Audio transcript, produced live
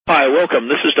Hi, welcome.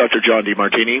 This is Dr. John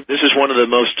DeMartini. This is one of the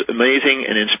most amazing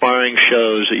and inspiring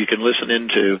shows that you can listen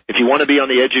into. If you want to be on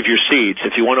the edge of your seats,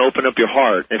 if you want to open up your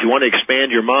heart, if you want to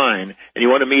expand your mind, and you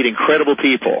want to meet incredible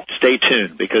people, stay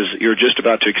tuned because you're just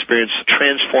about to experience a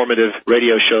transformative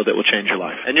radio show that will change your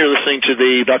life. And you're listening to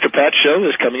the Dr. Pat Show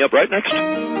that's coming up right next.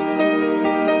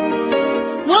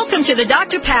 Welcome to the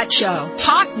Dr. Pat Show.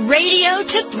 Talk radio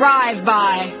to thrive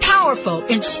by. Powerful,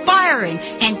 inspiring,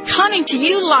 and coming to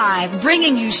you live,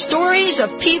 bringing you stories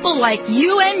of people like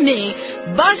you and me,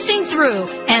 busting through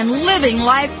and living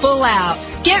life full out.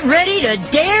 Get ready to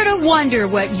dare to wonder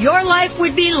what your life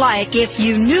would be like if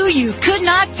you knew you could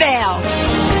not fail.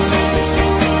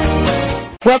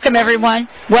 Welcome, everyone.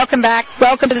 Welcome back.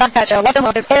 Welcome to the Dr. Pat Show. Welcome,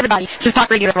 everybody. This is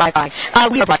Talk Radio to Thrive By.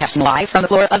 We are broadcasting live from the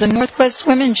floor of the Northwest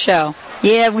Women's Show.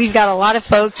 Yeah, we've got a lot of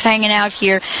folks hanging out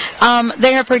here.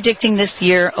 They are predicting this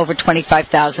year over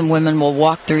 25,000 women will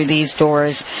walk through these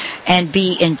doors and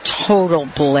be in total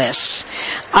bliss.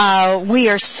 We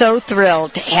are so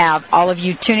thrilled to have all of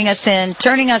you tuning us in,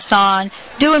 turning us on,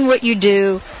 doing what you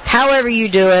do, however you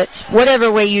do it,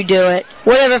 whatever way you do it,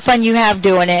 whatever fun you have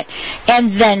doing it, and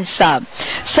then some.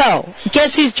 So,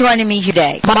 guess who's joining me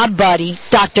today? My buddy,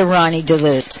 Dr. Roni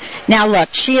DeLuz. Now, look,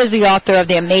 she is the author of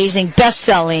the amazing,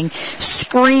 best-selling,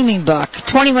 screaming book,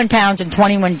 21 Pounds in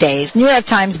 21 Days, New York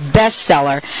Times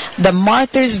bestseller, The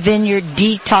Martha's Vineyard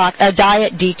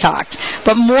Diet Detox.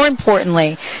 But more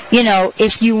importantly, you know,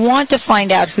 if you want to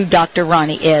find out who Dr.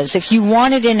 Roni is, if you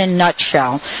want it in a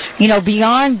nutshell, you know,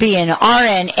 beyond being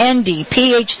RN, ND,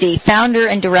 PhD, founder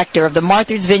and director of the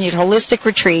Martha's Vineyard Holistic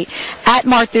Retreat at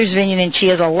Martha's Vineyard, and she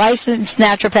is a licensed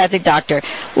naturopathic doctor,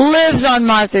 lives on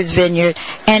Martha's Vineyard,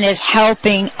 and is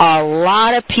helping a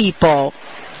lot of people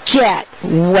get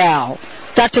well.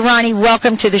 Dr. Roni,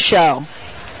 welcome to the show.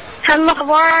 Hello,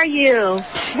 how are you?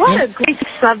 What a great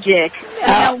subject. You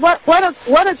know,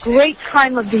 what a great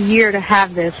time of the year to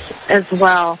have this as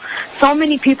well. So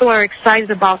many people are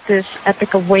excited about this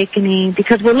epic awakening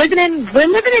because we're living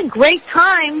in great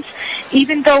times,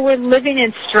 even though we're living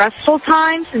in stressful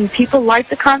times, and people like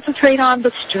to concentrate on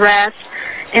the stress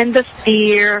and the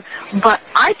fear. But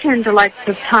I tend to like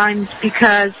the times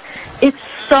because it's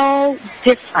so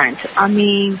different. I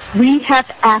mean, we have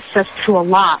access to a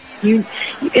lot.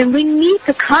 And we need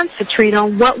to concentrate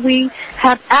on what we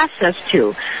have access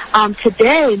to.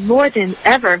 Today, more than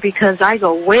ever, because I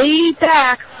go way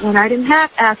back when I didn't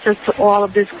have access to all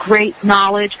of this great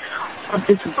knowledge, of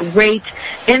this great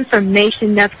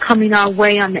information that's coming our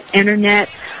way on the Internet.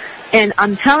 And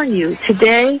I'm telling you,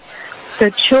 today,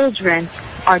 the children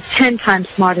are 10 times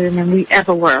smarter than we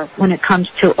ever were when it comes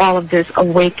to all of this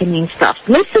awakening stuff.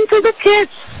 Listen to the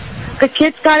kids. The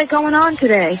kids got it going on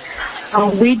today.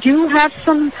 We do have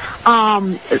some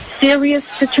serious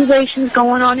situations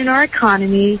going on in our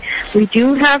economy. We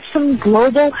do have some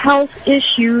global health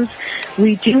issues.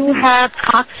 We do have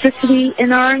toxicity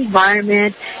in our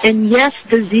environment. And yes,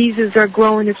 diseases are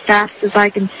growing as fast as I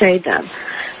can say them.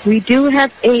 We do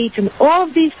have AIDS, and all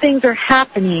of these things are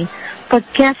happening. But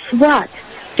guess what?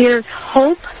 There's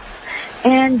hope,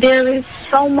 and there is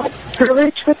so much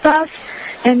courage with us,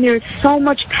 and there's so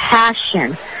much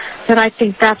passion that I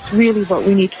think that's really what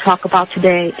we need to talk about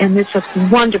today. And it's a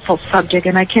wonderful subject,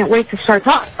 and I can't wait to start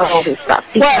talking about all this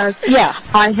stuff because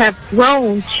I have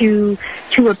grown to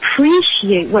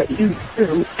appreciate what you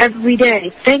do every day.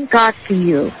 Thank God for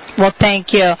you. Well,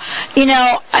 thank you. You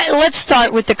know, let's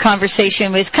start with the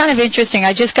conversation. It was kind of interesting.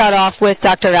 I just got off with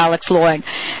Dr. Alex Lloyd,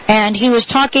 and he was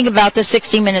talking about the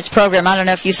 60 Minutes program. I don't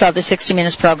know if you saw the 60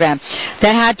 Minutes program.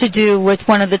 That had to do with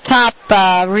one of the top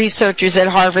researchers at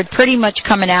Harvard pretty much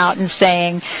coming out and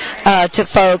saying to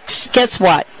folks, guess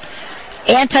what?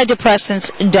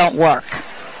 Antidepressants don't work.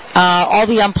 All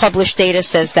the unpublished data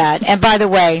says that. And by the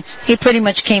way, he pretty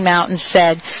much came out and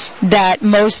said that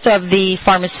most of the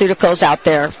pharmaceuticals out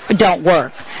there don't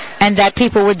work and that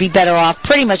people would be better off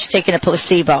pretty much taking a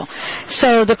placebo.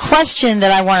 So the question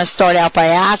that I want to start out by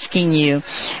asking you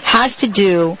has to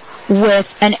do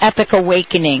with an epic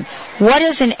awakening. What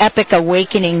does an epic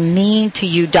awakening mean to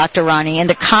you, Dr. Roni, in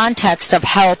the context of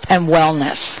health and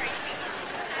wellness?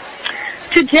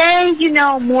 Today, you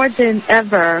know, more than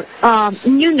ever,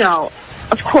 you know,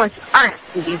 of course, I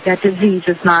believe that disease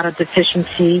is not a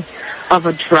deficiency of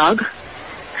a drug.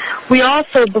 We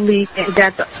also believe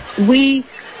that we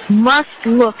must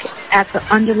look at the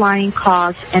underlying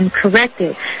cause and correct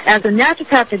it. As a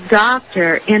naturopathic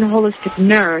doctor and a holistic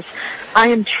nurse, I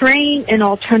am trained in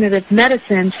alternative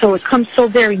medicine, so it comes so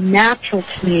very natural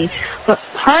to me. But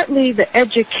partly the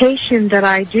education that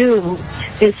I do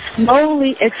is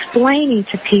slowly explaining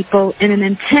to people in an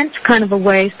intense kind of a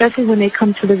way, especially when they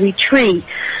come to the retreat,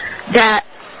 that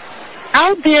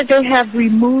out there they have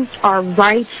removed our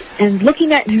rights, and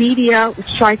looking at media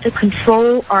which try to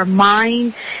control our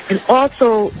mind, and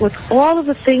also with all of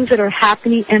the things that are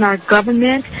happening in our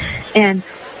government, and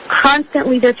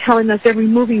constantly they're telling us they're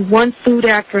removing one food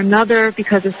after another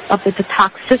because of the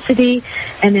toxicity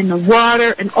and in the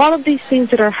water and all of these things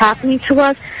that are happening to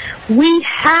us. We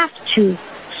have to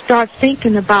start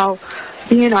thinking about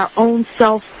being our own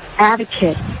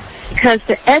self-advocate, because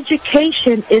the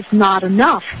education is not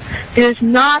enough. There's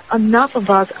not enough of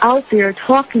us out there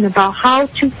talking about how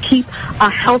to keep a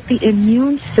healthy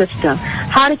immune system,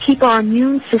 how to keep our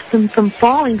immune system from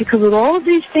falling, because with all of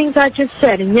these things I just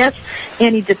said, and yes,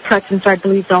 antidepressants I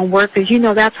believe don't work, because you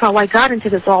know that's how I got into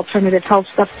this alternative health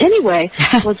stuff anyway,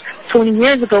 was 20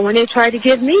 years ago when they tried to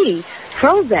give me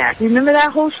Prozac. Remember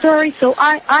that whole story? So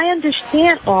I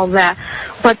understand all that,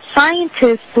 but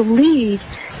scientists believe,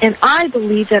 and I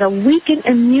believe, that a weakened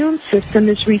immune system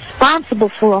is responsible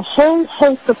for a whole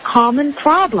host of common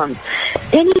problems.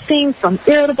 Anything from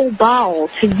irritable bowel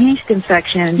to yeast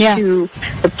infection to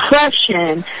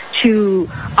depression to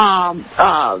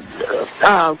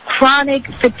chronic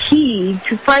fatigue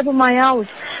to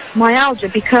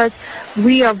fibromyalgia, because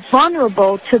we are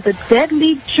vulnerable to the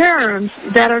deadly germs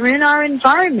that are in our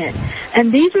environment.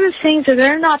 And these are the things that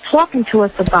they're not talking to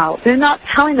us about. They're not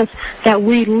telling us that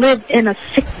we live in a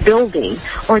sick building,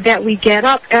 or that we get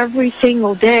up every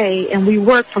single day and we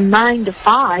work from 9 to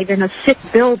 5 in a sick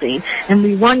building, and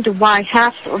we wonder why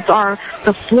half of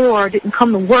the floor didn't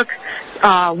come to work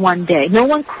one day. No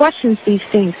one questions these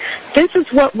things. This is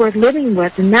what we're living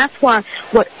with, and that's why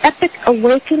what epic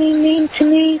awakening means to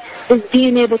me is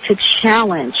being able to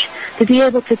to be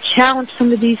able to challenge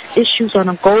some of these issues on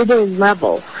a global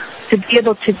level, to be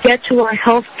able to get to our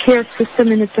health care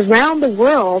system, and it's around the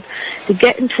world, to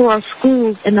get into our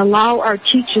schools and allow our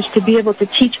teachers to be able to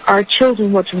teach our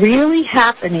children what's really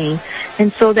happening,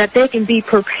 and so that they can be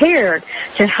prepared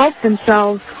to help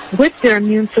themselves with their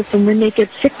immune system when they get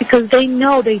sick, because they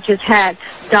know they just had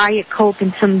Diet Coke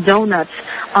and some donuts,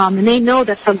 and they know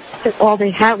that all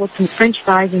they had was some French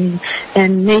fries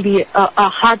and maybe a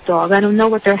hot dog. I don't know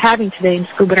what they're having today in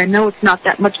school, but I know it's not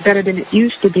that much better than it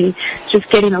used to be. It's just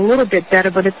getting a little bit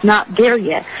better, but it's not there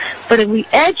yet. But if we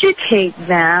educate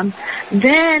them,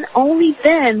 then, only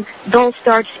then, they'll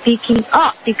start speaking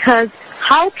up, because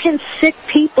how can sick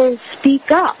people speak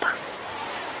up?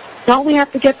 Don't we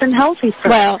have to get them healthy first?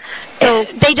 Well,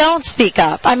 they don't speak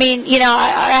up. I mean, you know,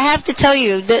 I have to tell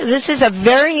you, this is a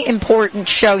very important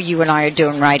show you and I are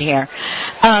doing right here.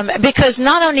 Because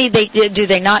not only do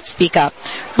they not speak up,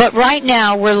 but right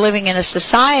now we're living in a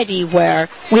society where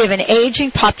we have an aging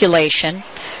population.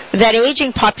 That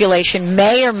aging population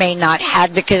may or may not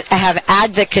have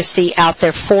advocacy out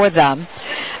there for them.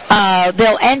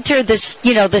 They'll enter this,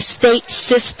 the state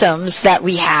systems that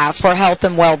we have for health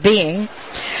and well-being.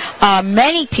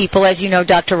 Many people, as you know,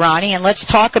 Dr. Roni, and let's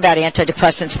talk about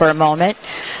antidepressants for a moment.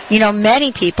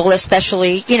 Many people,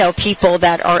 especially, people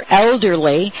that are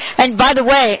elderly, and by the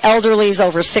way, elderly is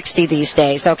over 60 these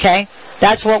days, okay?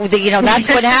 That's what, that's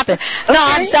what happened. No,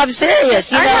 I'm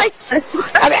serious,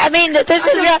 I mean, this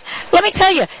is, let me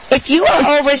tell you, if you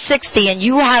are over 60 and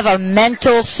you have a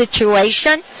mental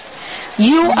situation,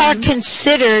 you are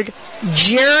considered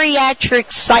geriatric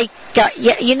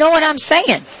you know what I'm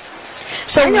saying?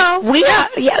 So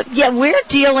we're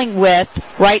dealing with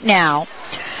right now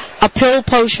a pill,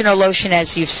 potion, or lotion,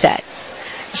 as you've said.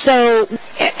 So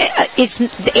it's the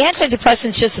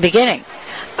antidepressants just the beginning.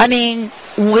 I mean,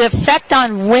 the effect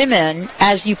on women,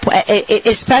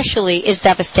 especially, is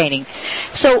devastating.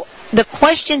 So the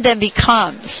question then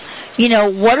becomes,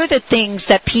 what are the things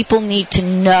that people need to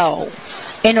know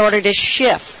in order to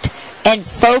shift and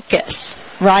focus,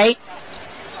 right,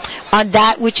 on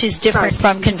that which is different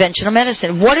from conventional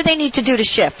medicine? What do they need to do to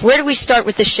shift? Where do we start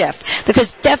with the shift?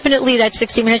 Because definitely that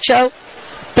 60-minute show,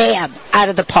 bam, out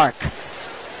of the park.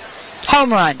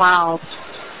 Home run. Wow.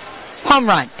 Home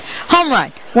run. Home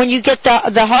run. When you get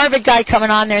the Harvard guy coming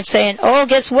on there and saying, oh,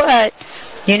 guess what?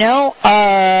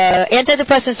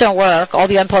 Antidepressants don't work. All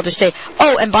the unpublished say,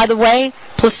 oh, and by the way,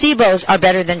 placebos are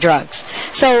better than drugs.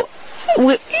 So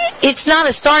it's not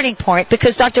a starting point,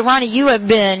 because Dr. Roni, you have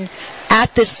been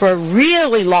at this for a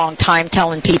really long time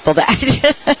telling people that.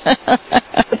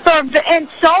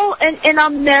 And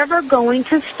I'm never going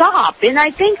to stop. And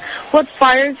I think what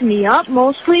fires me up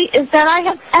mostly is that I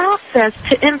have access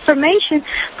to information,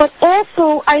 but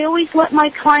also I always let my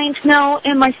clients know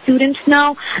and my students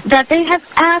know that they have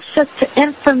access to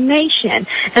information.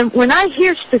 And when I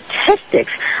hear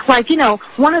statistics, like,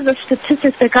 one of the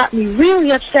statistics that got me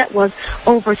really upset was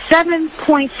over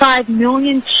 7.5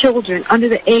 million children under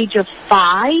the age of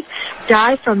 5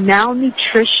 die from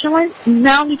malnutrition,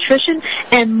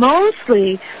 and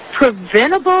mostly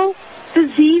preventable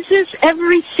diseases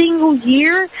every single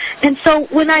year. And so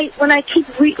when I keep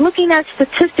looking at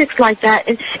statistics like that,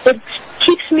 it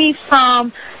keeps me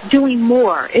from doing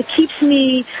more. It keeps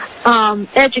me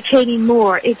educating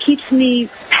more. It keeps me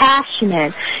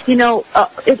passionate.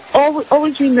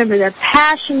 Always remember that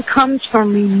passion comes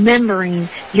from remembering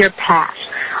your past.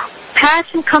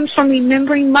 Passion comes from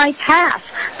remembering my past,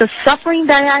 the suffering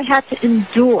that I had to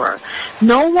endure.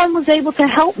 No one was able to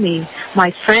help me. My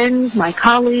friends, my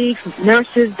colleagues,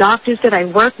 nurses, doctors that I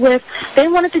work with, they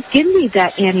wanted to give me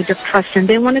that antidepressant.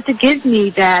 They wanted to give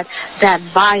me that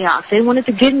Vioxx. They wanted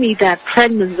to give me that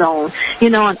prednisone,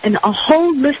 and a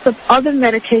whole list of other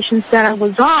medications that I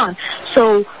was on.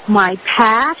 So my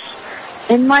past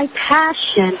and my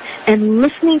passion and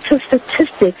listening to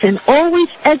statistics and always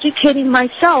educating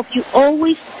myself, you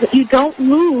don't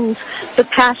lose the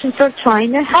passion for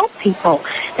trying to help people.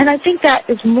 And I think that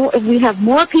is more, if we have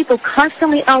more people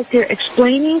constantly out there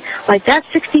explaining, like that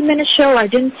 60-minute show, I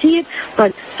didn't see it,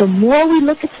 but the more we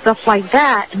look at stuff like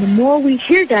that and the more we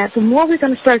hear that, the more we're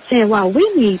going to start saying, wow, we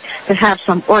need to have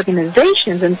some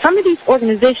organizations, and some of these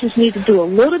organizations need to do a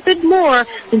little bit more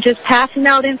than just passing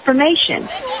out information.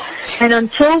 And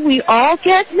until we all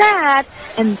get that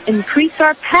and increase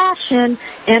our passion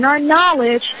and our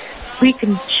knowledge, we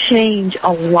can change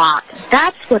a lot.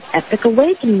 That's what Epic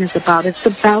Awakening is about. It's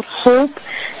about hope.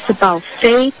 It's about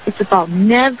faith. It's about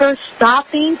never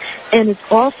stopping. And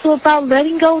it's also about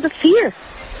letting go of the fear.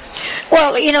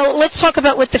 Well, let's talk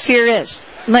about what the fear is.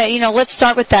 Let's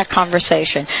start with that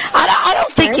conversation. I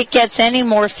don't think it gets any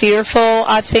more fearful,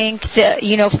 I think, that,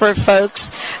 for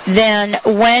folks than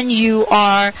when you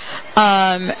are,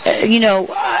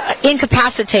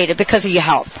 incapacitated because of your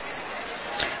health.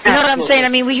 You know what I'm saying? I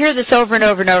mean, we hear this over and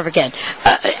over and over again.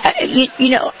 I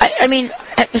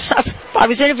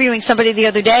was interviewing somebody the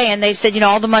other day, and they said,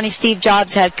 all the money Steve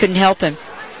Jobs had couldn't help him.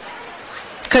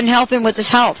 Couldn't help him with his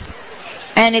health.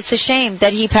 And it's a shame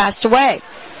that he passed away.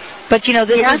 But,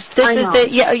 this is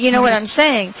what I'm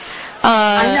saying.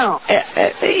 I know.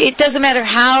 It doesn't matter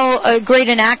how great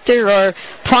an actor or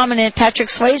prominent Patrick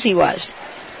Swayze was.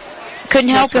 Couldn't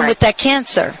help him with that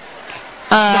cancer.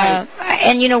 And,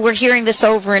 we're hearing this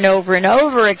over and over and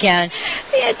over again.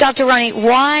 Dr. Roni,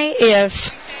 why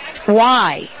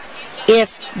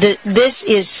if this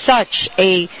is such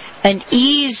an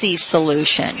easy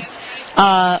solution,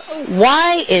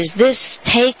 why is this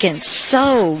taking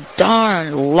so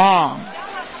darn long?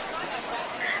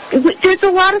 There's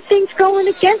a lot of things going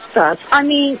against us. I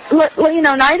mean, and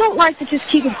I don't like to just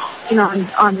keep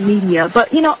on media,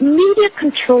 but, media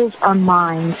controls our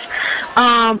minds.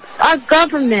 Our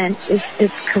government is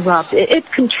corrupt. It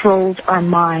controls our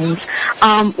minds.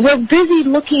 We're busy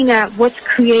looking at what's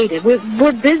created.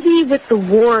 We're busy with the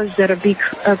wars that are being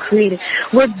created.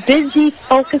 We're busy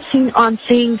focusing on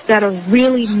things that are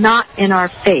really not in our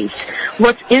face.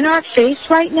 What's in our face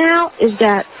right now is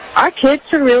that our kids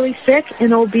are really sick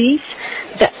and obese.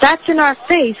 That's in our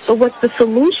face, but what's the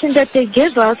solution that they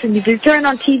give us? And if you turn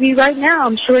on TV right now,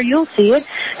 I'm sure you'll see it.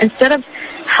 Instead of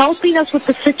helping us with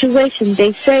the situation,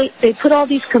 they put all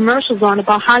these commercials on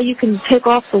about how you can take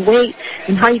off the weight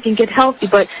and how you can get healthy.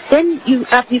 But then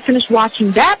after you finish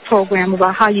watching that program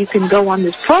about how you can go on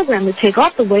this program to take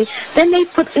off the weight, then they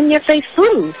put in your face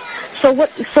food. So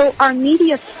our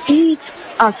media feeds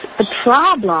us the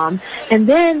problem, and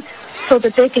then so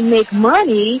that they can make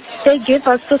money, they give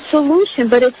us the solution,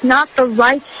 but it's not the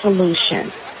right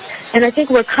solution. And I think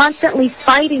we're constantly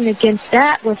fighting against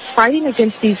that. We're fighting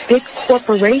against these big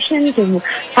corporations, and we're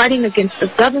fighting against the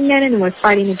government, and we're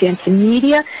fighting against the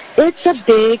media. It's a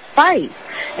big fight.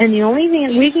 And the only thing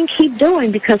that we can keep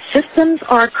doing, because systems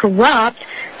are corrupt,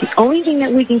 the only thing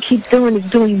that we can keep doing is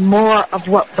doing more of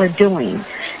what we're doing.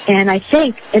 And I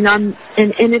think, and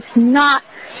it's not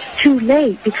too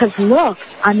late, because look,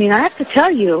 I have to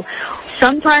tell you,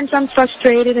 sometimes I'm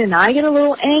frustrated and I get a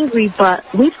little angry, but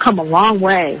we've come a long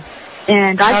way.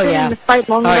 And I've been in the fight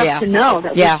long enough to know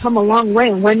that we've come a long way,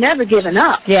 and we're never giving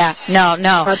up. Yeah, no.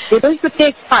 But it is a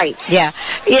big fight. Yeah.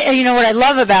 What I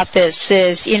love about this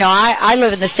is, I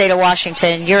live in the state of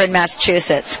Washington, you're in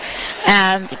Massachusetts.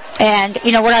 And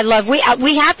you know what I love? We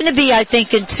happen to be, I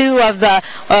think, in two of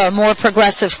the more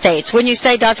progressive states. Wouldn't you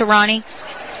say, Dr. Roni?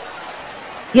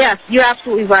 Yes, you're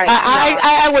absolutely right.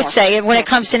 I would say when it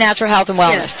comes to natural health and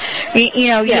wellness.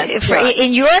 Yes.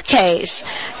 In your case,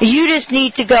 you just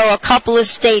need to go a couple of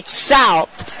states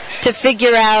south to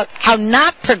figure out how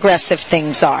not progressive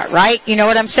things are, right? You know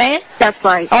what I'm saying? That's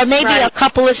right. Or maybe a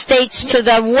couple of states to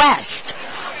the west.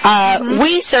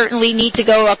 We certainly need to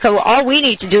go, all we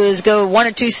need to do is go 1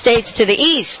 or 2 states to the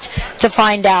east to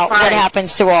find out what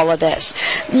happens to all of this.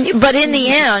 But in the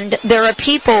end, there are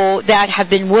people that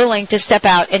have been willing to step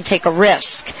out and take a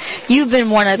risk. You've been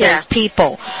one of those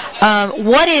people.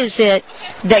 What is it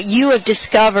that you have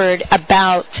discovered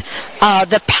about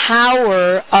the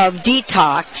power of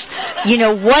detox? You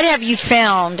know, what have you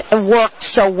found worked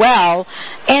so well,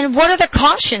 and what are the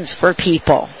cautions for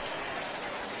people?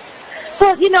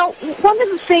 Well, you know, one of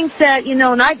the things that,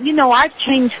 I've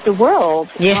changed the world,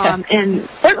 and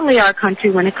certainly our country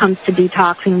when it comes to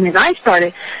detoxing. And I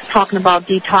started talking about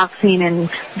detoxing and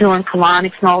doing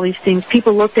colonics and all these things.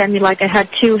 People looked at me like I had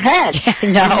 2 heads. No.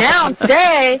 And now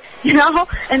today,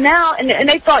 and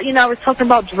they thought, I was talking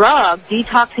about drugs,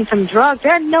 detoxing from drugs. They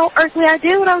had no earthly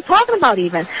idea what I was talking about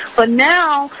even. But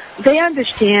now they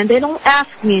understand. They don't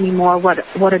ask me anymore what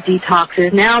a detox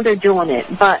is. Now they're doing it.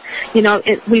 But,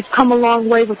 we've come a long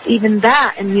way with even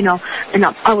that, and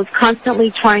I was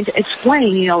constantly trying to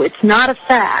explain, it's not a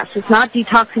fast, it's not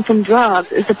detoxing from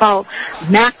drugs, it's about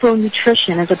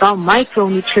macronutrition, it's about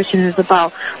micronutrition, it's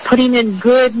about putting in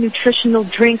good nutritional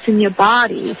drinks in your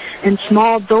body in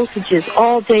small dosages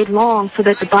all day long so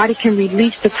that the body can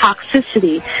release the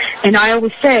toxicity. And I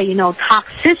always say,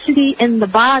 toxicity in the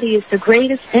body is the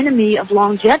greatest enemy of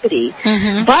longevity,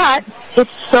 but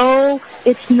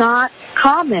it's not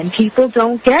common. People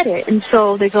don't get it. And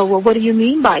so they go, well, what do you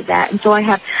mean by that? And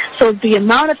so the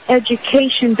amount of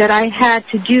education that I had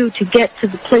to do to get to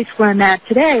the place where I'm at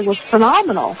today was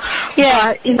phenomenal.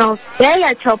 Yeah. Today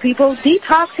I tell people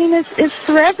detoxing is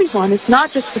for everyone. It's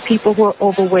not just for people who are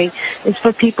overweight. It's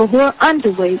for people who are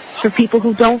underweight. It's for people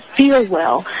who don't feel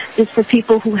well. It's for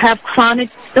people who have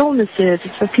chronic illnesses.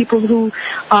 It's for people who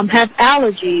have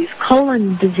allergies,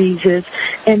 colon diseases.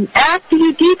 And after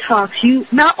you detox, you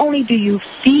not only do you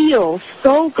feel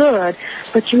so good,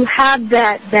 but you have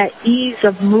that ease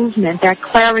of movement, that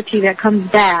clarity that comes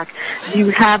back. You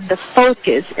have the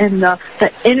focus and the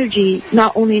energy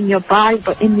not only in your body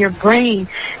but in your brain.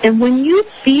 And when you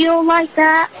feel like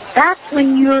that, that's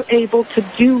when you're able to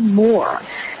do more.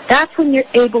 That's when you're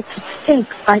able to think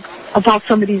about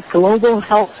some of these global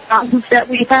health problems that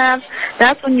we have.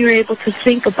 That's when you're able to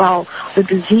think about the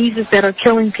diseases that are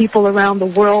killing people around the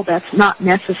world. That's not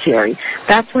necessary.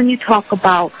 That's when you talk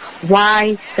about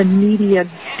why the media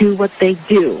do what they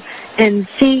do. And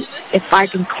see, if I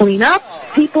can clean up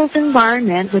people's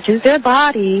environment, which is their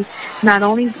body, not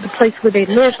only the place where they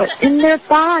live, but in their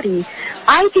body,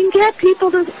 I can get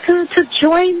people to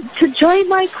join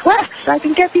my quest. I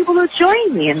can get people to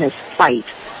join me in this fight.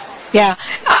 Yeah,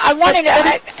 I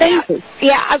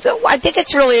think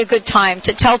it's really a good time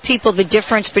to tell people the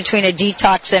difference between a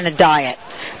detox and a diet,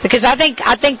 because I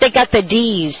think they got the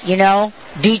D's,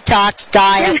 detox,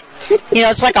 diet.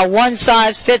 It's like a one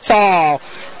size fits all.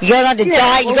 You go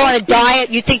on a diet,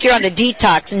 you think you're on a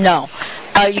detox. No,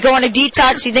 you go on a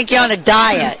detox, you think you're on a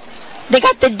diet. They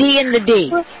got the D and the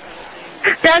D.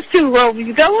 That's true. Well,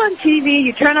 you go on TV,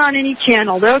 you turn on any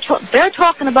channel, they're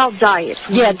talking about diet.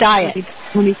 Diet.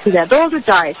 When you see that, those are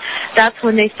diets. That's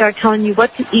when they start telling you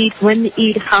what to eat, when to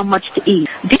eat, how much to eat.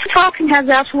 Detoxing has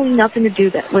absolutely nothing to do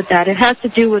with that. It has to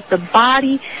do with the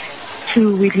body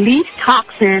to release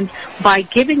toxins by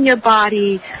giving your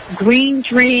body green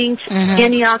drinks,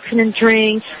 antioxidant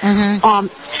drinks.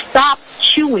 Stop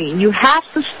chewing. You have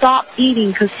to stop eating,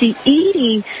 because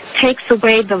eating takes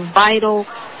away the vital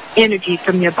energy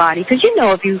from your body. Because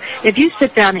if you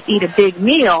sit down and eat a big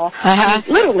meal,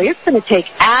 literally it's going to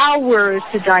take hours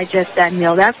to digest that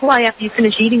meal. That's why after you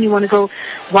finish eating, you want to go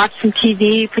watch some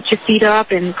TV, put your feet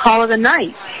up, and call it a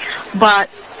night. But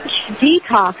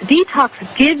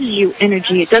detox gives you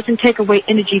energy. It doesn't take away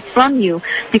energy from you,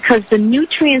 because the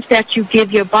nutrients that you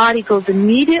give your body goes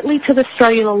immediately to the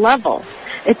cellular level.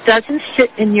 It doesn't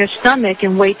sit in your stomach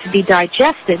and wait to be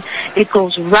digested. It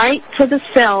goes right to the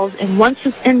cells, and once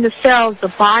it's in the cells, the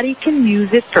body can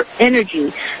use it for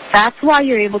energy. That's why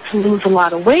you're able to lose a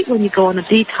lot of weight when you go on a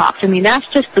detox. I mean, that's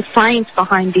just the science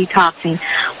behind detoxing.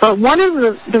 But one of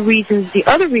the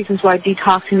other reasons why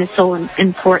detoxing is so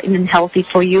important and healthy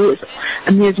for you is,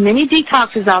 I mean, there's many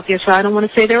detoxes out there, so I don't want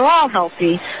to say they're all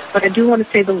healthy, but I do want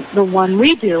to say the one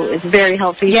we do is very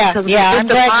healthy. Yeah, I'm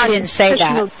glad you didn't say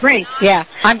that. Drink. Yeah,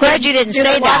 I'm glad you didn't say that.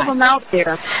 There's a lot of them out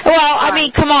there. Well, I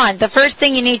mean, come on. The first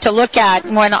thing you need to look at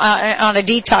when on a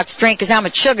detox drink is how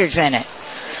much sugar's in it.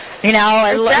 You know,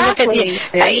 exactly.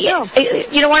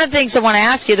 You know, one of the things I want to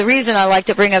ask you, the reason I like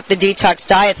to bring up the detox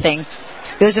diet thing,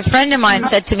 is a friend of mine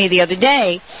said to me the other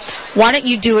day, why don't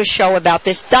you do a show about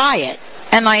this diet?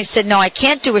 And I said, no, I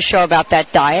can't do a show about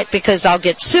that diet because I'll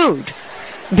get sued.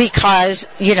 Because,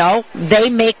 you know, they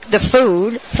make the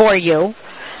food for you,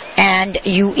 and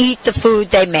you eat the food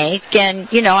they make,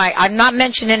 and, you know, I'm not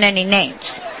mentioning any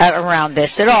names around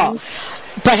this at all.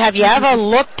 But have you ever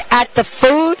looked at the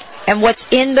food and what's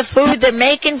in the food they're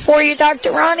making for you,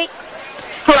 Dr. Roni?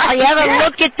 Have you ever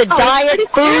look at the diet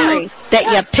food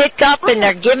that you pick up and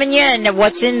they're giving you, and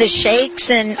what's in the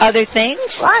shakes and other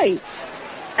things? Right.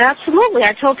 Absolutely.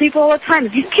 I tell people all the time,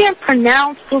 if you can't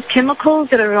pronounce those chemicals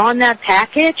that are on that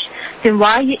package, then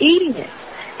why are you eating it?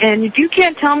 And if you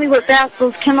can't tell me what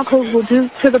those chemicals will do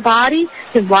to the body,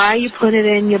 then why are you putting it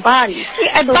in your body?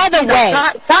 And by the way,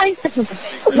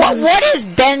 what is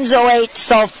benzoate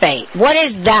sulfate? What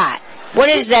is that? What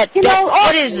is that?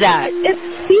 What is that?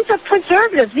 These are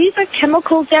preservatives. These are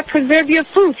chemicals that preserve your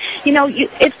food. You know,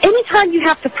 anytime you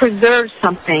have to preserve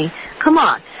something, come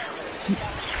on,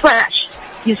 fresh.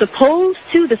 You're supposed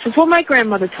to, this is what my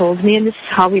grandmother told me, and this is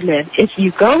how we live. If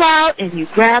you go out and you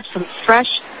grab some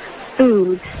fresh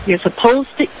food, you're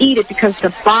supposed to eat it because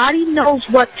the body knows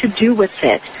what to do with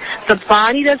it. The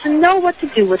body doesn't know what to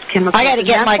do with chemicals. I got to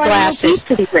get my glasses.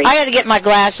 I got to get my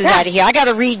glasses out of here. I got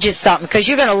to read you something because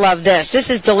you're going to love this. This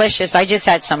is delicious. I just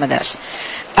had some of this.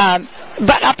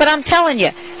 But I'm telling you,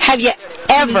 have you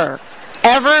ever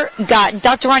gotten,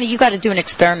 Dr. Roni, you got to do an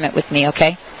experiment with me,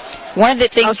 okay? One of the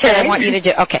things that I want you to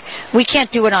do, we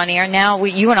can't do it on air now.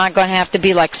 You and I are going to have to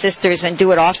be like sisters and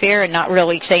do it off air and not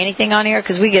really say anything on air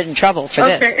because we get in trouble for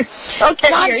this. Okay.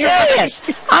 No, I'm serious.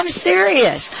 I'm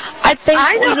serious. I think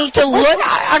we need to look.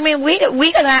 I mean,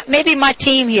 we gonna maybe my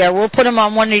team here. We'll put them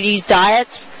on one of these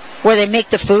diets where they make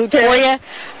the food for you,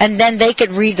 and then they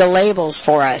could read the labels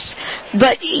for us.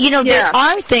 But, you know, there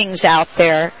are things out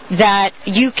there that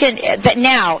you can,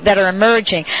 that are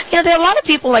emerging. You know, there are a lot of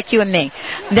people like you and me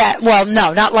that, well,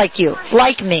 no, not like you,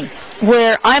 like me,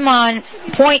 where I'm on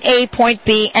point A, point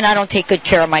B, and I don't take good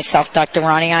care of myself, Dr.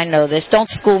 Roni. I know this. Don't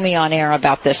school me on air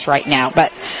about this right now.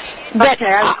 But I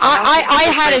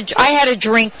had a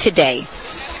drink today.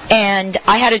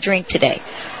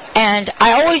 And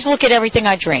I always look at everything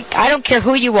I drink. I don't care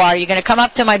who you are. You're going to come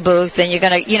up to my booth and you're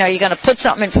going to put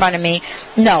something in front of me.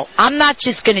 No, I'm not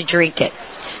just going to drink it.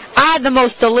 I had the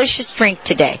most delicious drink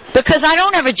today because I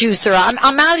don't have a juicer.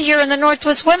 I'm out here in the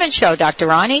Northwest Women's Show, Dr.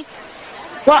 Roni.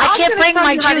 Well, I can't bring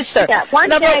my juicer. One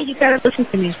day you got to listen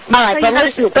to me. All right, but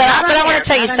I want to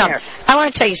tell you something. I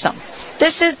want to tell you something.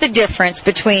 This is the difference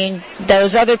between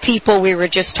those other people we were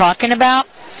just talking about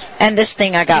and this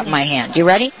thing I got in my hand. You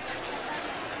ready?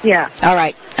 Yeah. All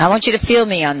right. I want you to feel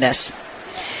me on this.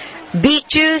 Beet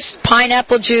juice,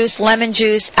 pineapple juice, lemon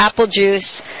juice, apple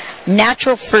juice,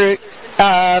 natural fruit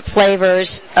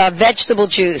flavors, vegetable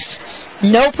juice.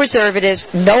 No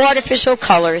preservatives, no artificial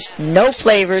colors, no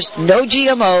flavors, no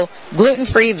GMO,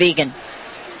 gluten-free, vegan.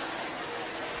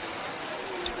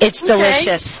 It's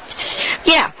delicious.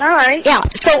 Yeah. All right. Yeah.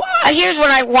 So here's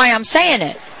why I'm saying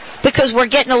it. Because we're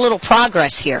getting a little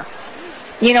progress here.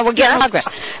 You know, we're getting progress.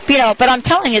 You know, but I'm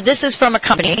telling you, this is from a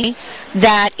company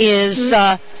that is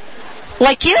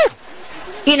like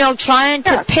you know, trying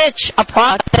to pitch a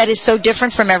product that is so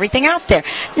different from everything out there.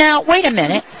 Now, wait a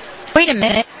minute.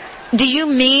 Do you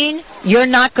mean you're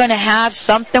not going to have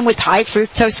something with high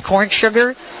fructose corn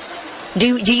sugar? Do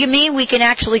you mean we can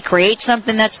actually create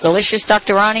something that's delicious,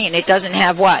 Dr. Roni, and it doesn't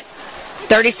have what?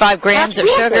 35 grams of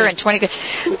sugar and 20 grams.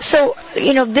 So,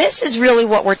 you know, this is really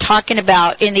what we're talking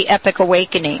about in the Epic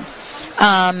Awakening.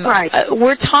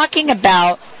 We're talking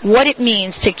about what it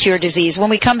means to cure disease. When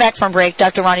we come back from break,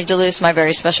 Dr. Roni DeLuz, my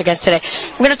very special guest today,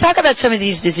 we're going to talk about some of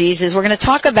these diseases. We're going to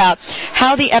talk about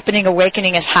how the Epic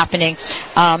Awakening is happening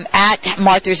at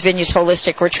Martha's Vineyard's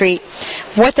Holistic Retreat,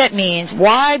 what that means,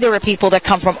 why there are people that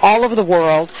come from all over the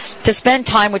world to spend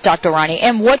time with Dr. Roni,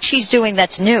 and what she's doing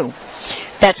that's new.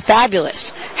 That's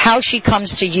fabulous. How she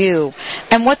comes to you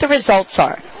and what the results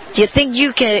are. Do you think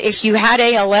you can, if you had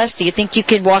ALS, do you think you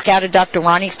could walk out of Dr.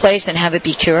 Roni's place and have it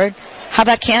be cured? How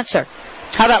about cancer?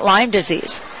 How about Lyme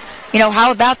disease?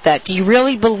 How about that? Do you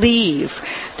really believe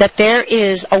that there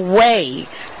is a way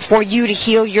for you to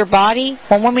heal your body?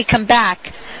 Well, when we come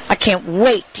back, I can't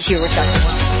wait to hear what Dr.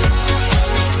 Roni.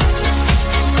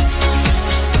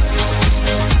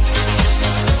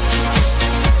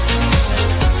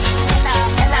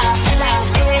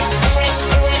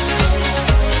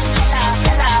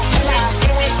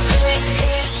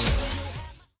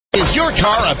 Is your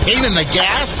car a pain in the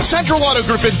gas? Central Auto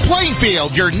Group in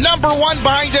Plainfield, your number one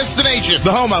buying destination.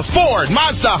 The home of Ford,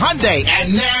 Mazda, Hyundai,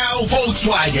 and now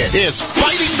Volkswagen is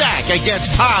fighting back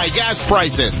against high gas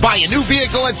prices. Buy a new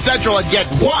vehicle at Central and get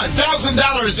 $1,000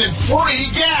 in free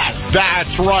gas.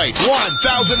 That's right,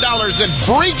 $1,000 in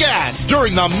free gas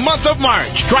during the month of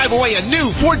March. Drive away a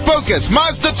new Ford Focus,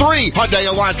 Mazda 3, Hyundai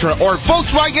Elantra, or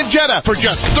Volkswagen Jetta for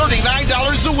just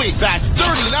 $39 a week. That's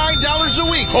 $39 a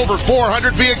week. Over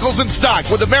 400 vehicles in stock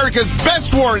with America's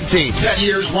best warranty. 10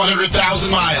 years,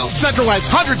 100,000 miles. Central has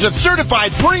hundreds of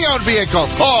certified pre-owned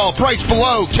vehicles, all priced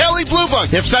below Kelley Blue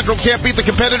Book. If Central can't beat the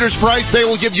competitor's price, they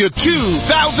will give you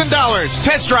 $2,000.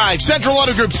 Test drive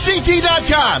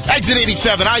CentralAutoGroupCT.com. Exit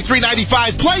 87,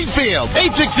 I-395, Plainfield.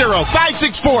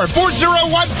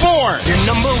 860-564-4014. Your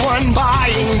number one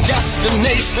buying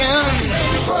destination.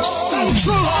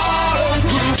 Central Auto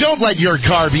Group. Don't let your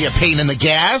car be a pain in the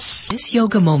gas. This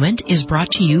yoga moment is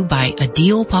brought to you by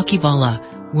Adil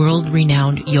Pakivala,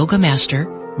 world-renowned yoga master,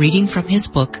 reading from his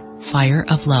book, Fire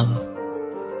of Love.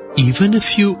 Even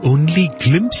if you only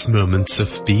glimpse moments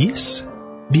of peace,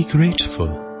 be grateful.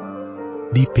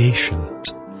 Be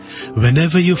patient.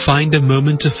 Whenever you find a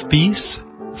moment of peace,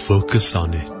 focus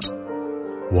on it.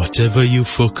 Whatever you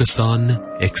focus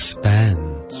on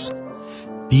expands.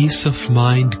 Peace of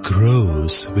mind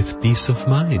grows with peace of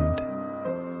mind.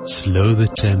 Slow the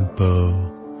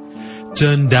tempo.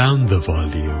 Turn down the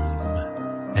volume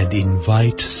and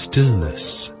invite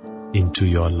stillness into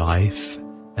your life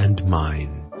and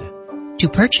mind. To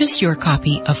purchase your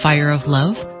copy of Fire of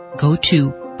Love, go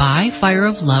to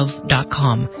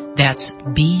buyfireoflove.com. That's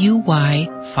BUY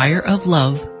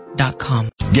fireoflove.com.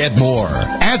 Get more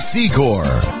at Secor.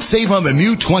 Save on the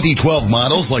new 2012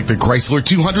 models like the Chrysler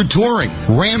 200 Touring,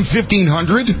 Ram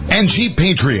 1500, and Jeep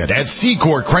Patriot at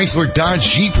Secor Chrysler Dodge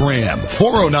Jeep Ram,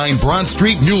 409 Broad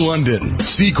Street, New London.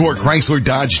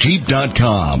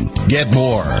 SecorChryslerDodgeJeep.com. Get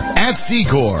more at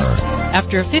Secor.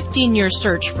 After a 15-year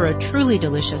search for a truly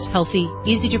delicious, healthy,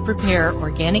 easy-to-prepare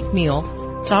organic meal,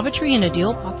 Savitri and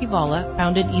Adil Pakivala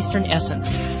founded Eastern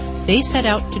Essence. They set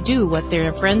out to do what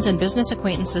their friends and business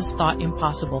acquaintances thought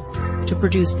impossible, to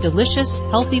produce delicious,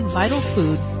 healthy, vital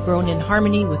food grown in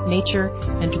harmony with nature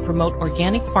and to promote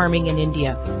organic farming in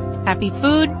India. Happy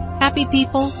food, happy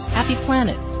people, happy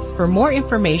planet. For more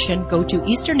information, go to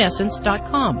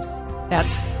easternessence.com.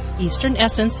 That's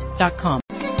easternessence.com.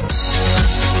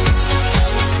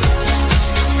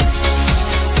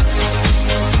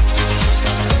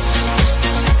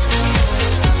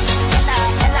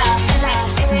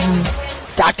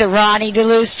 Dr. Roni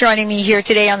DeLuz joining me here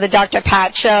today on the Dr.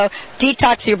 Pat Show.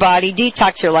 Detox your body,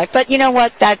 detox your life. But you know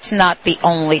what? That's not the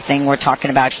only thing we're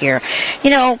talking about here.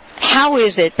 How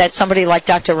is it that somebody like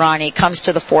Dr. Roni comes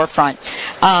to the forefront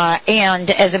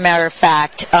and, as a matter of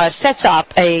fact, sets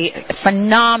up a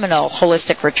phenomenal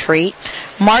holistic retreat,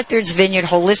 Martha's Vineyard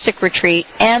Holistic Retreat,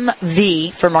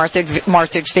 MV for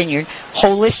Martha's Vineyard,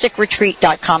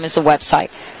 holisticretreat.com is the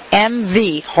website.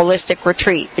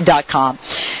 mvholisticretreat.com.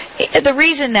 The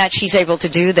reason that she's able to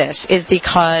do this is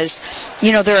because,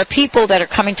 there are people that are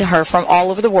coming to her from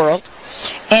all over the world,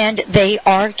 and they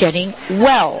are getting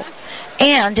well.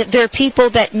 And there are people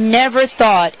that never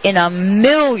thought in a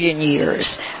million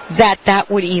years that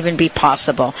would even be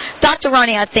possible. Dr.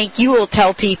 Roni, I think you will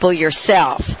tell people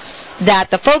yourself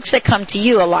that the folks that come to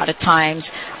you a lot of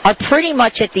times are pretty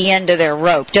much at the end of their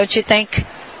rope, don't you think?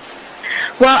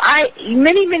 Well,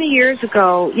 many years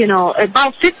ago,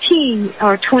 about 15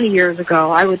 or 20 years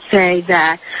ago, I would say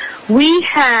that we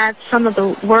had some of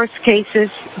the worst cases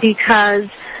because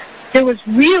there was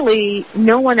really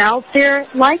no one out there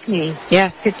like me. Yeah.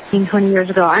 15, 20 years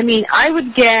ago. I mean, I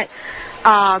would get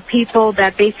people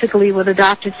that basically where the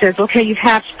doctor says, okay, you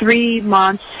have 3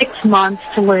 months, 6 months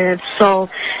to live. So,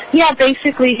 yeah,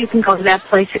 basically you can go to that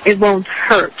place. It won't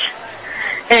hurt.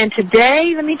 And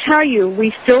today, let me tell you,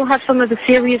 we still have some of the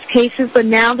serious cases, but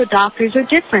now the doctors are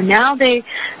different. Now they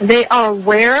are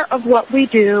aware of what we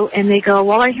do, and they go,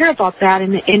 well, I hear about that,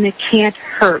 and it can't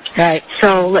hurt. Right.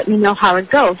 So let me know how it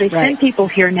goes. They send people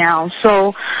here now.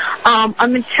 So I'm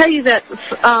going to tell you that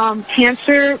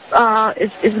cancer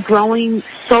is growing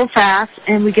so fast,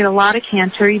 and we get a lot of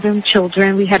cancer, even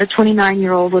children. We had a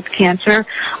 29-year-old with cancer,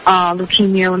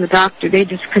 leukemia, and the doctor, they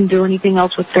just couldn't do anything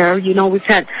else with her. You know, we've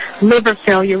had liver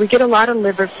failure. We get a lot of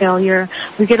liver failure.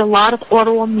 We get a lot of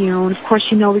autoimmune. Of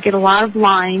course, you know, we get a lot of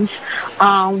Lyme's.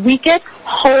 We get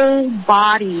whole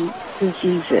body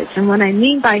diseases. And what I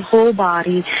mean by whole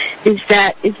body is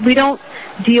that we don't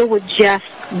deal with just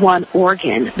one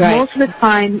organ. Right. Most of the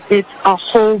time, it's a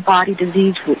whole body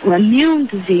disease. Immune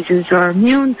diseases or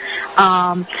immune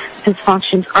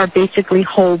dysfunctions are basically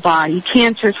whole body.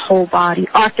 Cancer is whole body.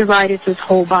 Arthritis is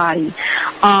whole body.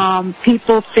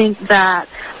 People think that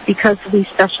because we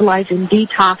specialize in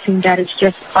detoxing, that it's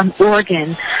just an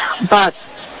organ, but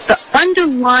the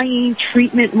underlying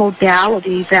treatment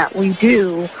modalities that we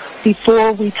do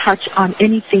before we touch on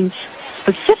anything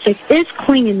specific is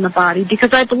cleaning the body,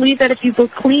 because I believe that if you will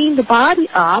clean the body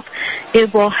up,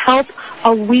 it will help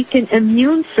a weakened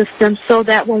immune system, so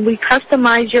that when we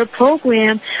customize your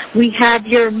program, we have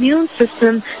your immune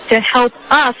system to help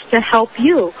us to help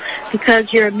you,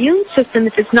 because your immune system,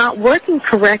 if it's not working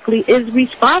correctly, is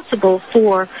responsible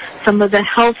for some of the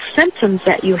health symptoms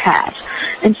that you have.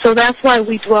 And so that's why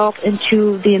we dwell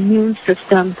into the immune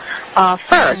system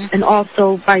first, and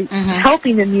also by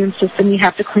helping the immune system, you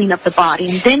have to clean up the body,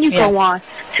 and then you go on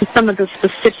to some of the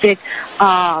specific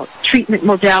treatment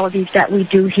modalities that we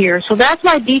do here. So that's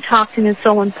why detoxing is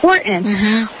so important.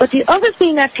 But the other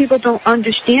thing that people don't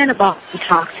understand about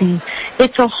detoxing,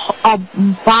 it's a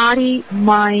body,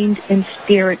 mind, and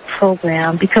spirit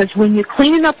program, because when you're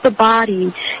cleaning up the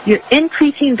body, you're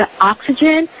increasing the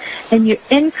oxygen and you're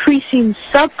increasing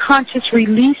subconscious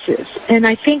releases. And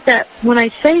I think that when I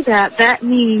say that, that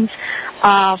means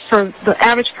for the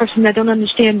average person that don't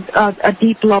understand a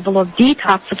deep level of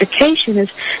detoxification, is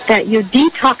that you're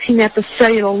detoxing at the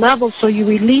cellular level, so you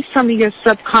release some of your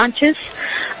subconscious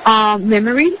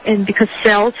memory, and because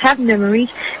cells have memories,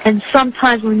 and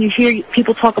sometimes when you hear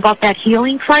people talk about that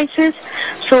healing crisis,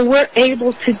 so we're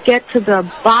able to get to the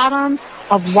bottom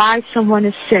of why someone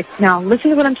is sick. Now, listen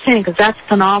to what I'm saying, because that's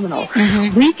phenomenal.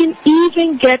 We can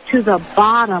even get to the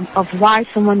bottom of why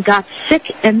someone got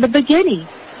sick in the beginning.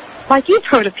 Like you've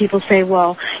heard of people say,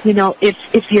 well, you know,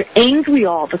 if you're angry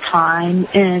all the time,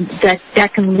 and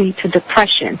that can lead to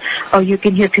depression. Or you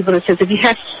can hear people that says, if you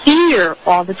have fear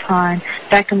all the time,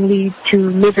 that can lead to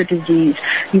liver disease.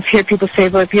 You hear people say,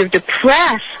 well, if you're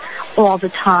depressed all the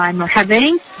time or have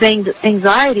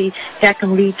anxiety, that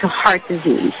can lead to heart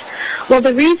disease. Well,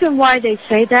 the reason why they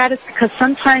say that is because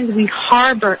sometimes we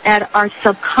harbor at our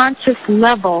subconscious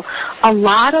level a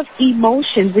lot of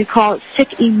emotions. We call it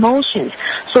sick emotions.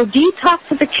 So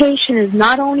detoxification is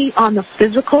not only on the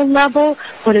physical level,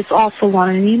 but it's also on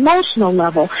an emotional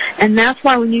level. And that's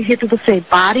why when you hear people say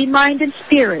body, mind, and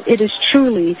spirit, it is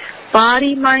truly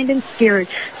body, mind, and spirit.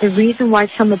 The reason why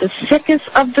some of the sickest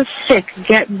of the sick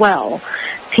get well.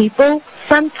 People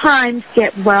sometimes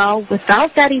get well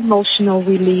without that emotional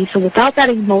release or without that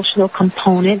emotional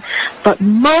component, but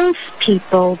most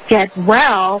people get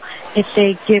well if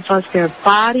they give us their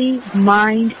body,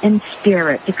 mind, and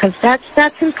spirit, because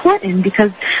that's important,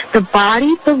 because the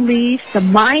body believes, the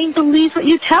mind believes what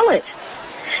you tell it.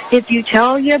 If you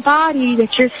tell your body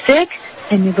that you're sick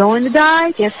and you're going to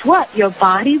die, guess what? Your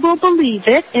body will believe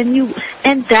it, and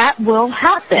that will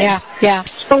happen.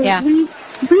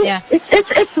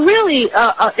 It's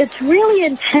really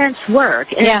intense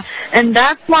work, and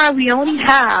that's why we don't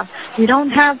have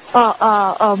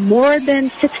more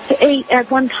than 6 to 8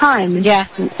 at one time.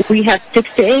 We have 6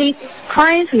 to 8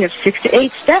 clients, we have 6 to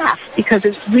 8 staff, because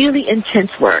it's really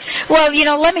intense work. Well, you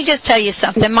know, let me just tell you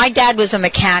something. My dad was a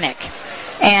mechanic,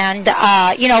 and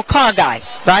car guy,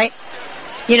 right?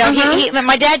 You know,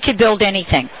 my dad could build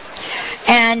anything.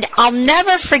 And I'll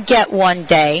never forget one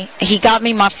day, I got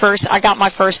my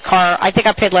first car. I think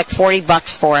I paid like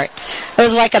 $40 for it. It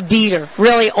was like a beater,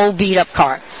 really old beat up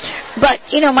car. But,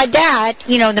 you know, my dad,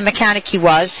 you know, the mechanic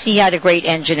he had a great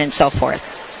engine and so forth.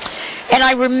 And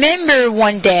I remember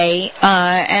one day,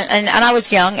 and I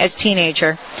was young, as a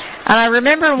teenager, and I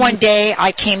remember one day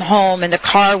I came home and the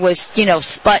car was, you know,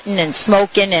 sputting and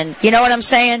smoking, and you know what I'm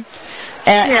saying?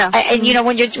 And you know,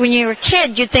 when you're a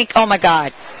kid, you think, oh my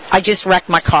God, I just wrecked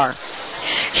my car.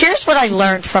 Here's what I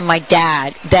learned from my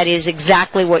dad that is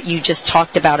exactly what you just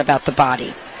talked about the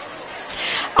body.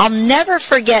 I'll never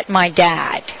forget my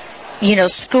dad, you know,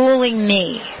 schooling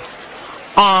me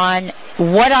on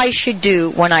what I should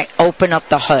do when I open up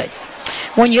the hood.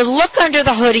 When you look under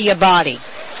the hood of your body,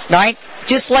 right?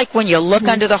 Just like when you look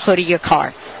under the hood of your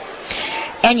car,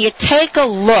 and you take a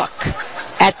look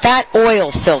at that oil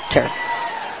filter,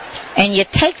 and you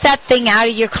take that thing out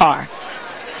of your car,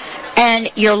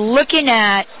 and you're looking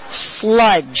at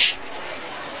sludge,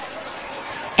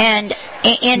 and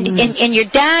your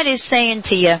dad is saying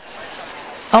to you,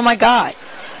 oh my God,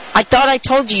 I thought I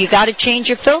told you got to change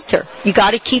your filter. You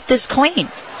got to keep this clean.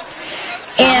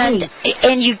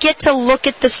 And you get to look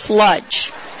at the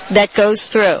sludge that goes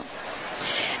through.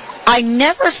 I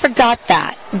never forgot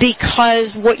that,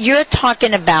 because what you're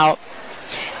talking about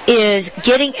is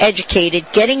getting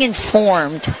educated, getting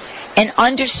informed, and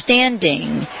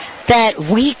understanding that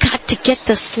we got to get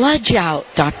the sludge out,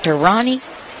 Dr. Roni.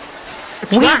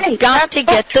 We've got to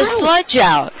get the sludge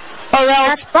out, or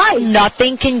else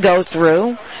nothing can go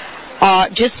through.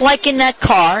 Just like in that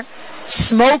car,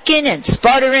 smoking and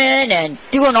sputtering and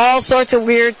doing all sorts of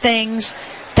weird things.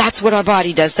 That's what our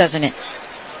body does, doesn't it?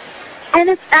 And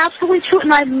it's absolutely true,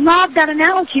 and I love that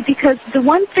analogy, because the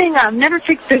one thing I've never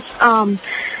fixed this,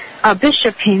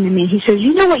 Bishop came to me. He says,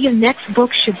 you know what your next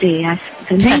book should be?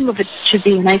 The name of it should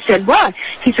be. And I said, what?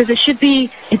 He says, it should be,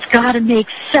 It's Gotta Make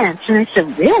Sense. And I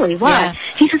said, really? Why? Yeah.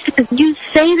 He says, because you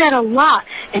say that a lot,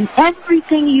 and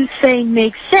everything you say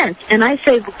makes sense. And I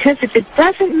say, because if it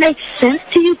doesn't make sense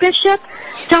to you, Bishop,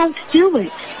 don't do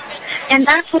it. And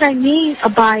that's what I mean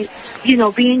by,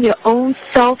 being your own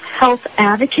self-health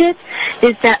advocate,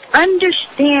 is that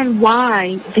understand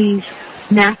why these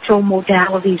natural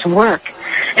modalities work.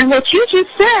 And what you just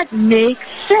said makes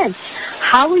sense.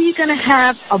 How are you going to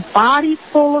have a body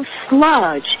full of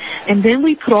sludge, and then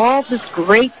we put all this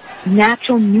great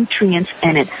natural nutrients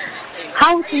in it?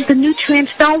 How the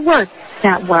nutrients don't work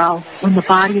that well when the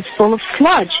body is full of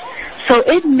sludge? So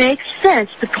it makes sense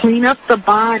to clean up the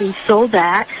body so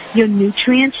that your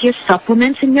nutrients, your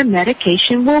supplements, and your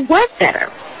medication will work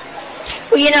better.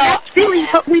 Well, that's really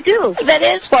what we do. That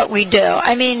is what we do.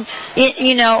 I mean,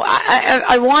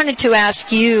 I wanted to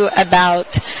ask you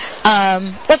about,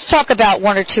 let's talk about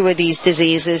one or two of these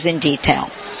diseases in detail.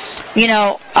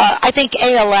 I think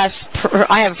ALS,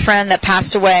 I have a friend that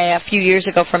passed away a few years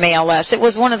ago from ALS. It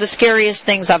was one of the scariest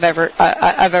things I've ever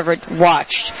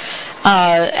watched.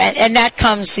 And that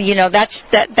comes,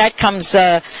 that comes,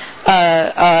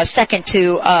 second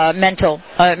to, mental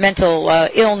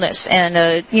illness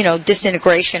and,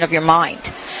 disintegration of your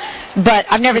mind. But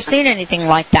I've never seen anything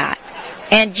like that.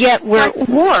 And yet we're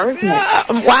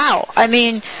wow. I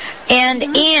mean,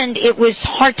 and it was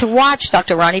hard to watch,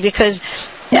 Dr. Roni, because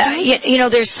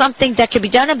there's something that could be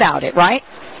done about it, right?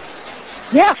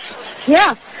 Yes.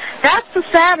 That's the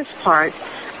saddest part,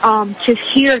 to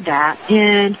hear that.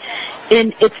 And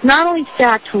it's not only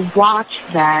sad to watch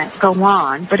that go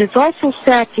on, but it's also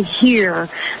sad to hear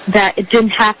that it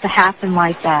didn't have to happen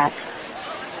like that.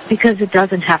 Because it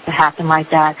doesn't have to happen like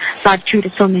that. So I've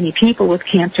treated so many people with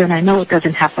cancer, and I know it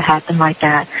doesn't have to happen like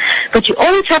that. But you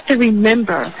always have to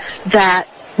remember that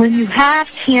when you have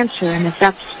cancer, and if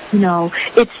that's,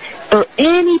 it's, or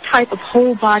any type of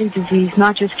whole body disease,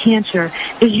 not just cancer,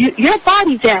 is your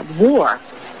body's at war,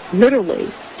 literally.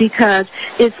 Because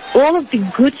it's all of the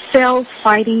good cells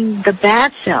fighting the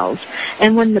bad cells.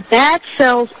 And when the bad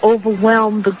cells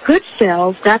overwhelm the good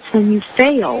cells, that's when you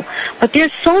fail. But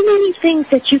there's so many things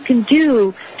that you can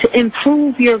do to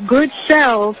improve your good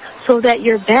cells so that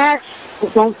your bad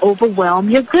won't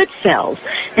overwhelm your good cells.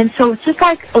 And so it's just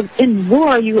like in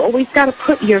war, you always got to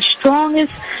put your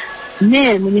strongest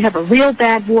men. When you have a real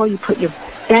bad war, you put your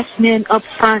best men up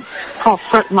front, called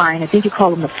front line. I think you call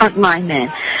them the front line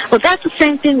men. Well, that's the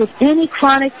same thing with any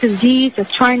chronic disease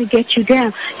that's trying to get you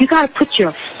down. You got to put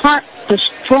the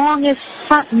strongest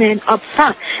front men up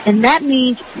front. And that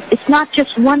means it's not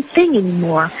just one thing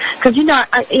anymore. Because,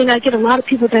 I get a lot of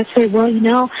people that say,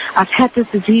 well, I've had this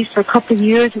disease for a couple of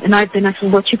years, and I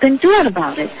said, what you been doing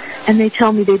about it? And they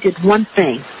tell me they did one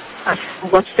thing. I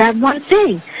said, what's that one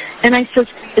thing? And I said,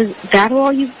 is that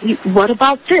all what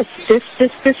about this, and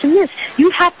this? You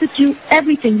have to do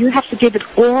everything. You have to give it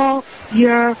all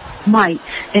your might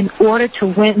in order to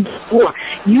win the war.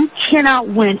 You cannot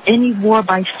win any war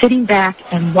by sitting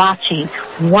back and watching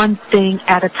one thing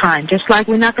at a time. Just like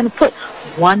we're not going to put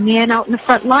one man out in the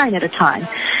front line at a time.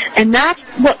 And that's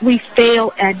what we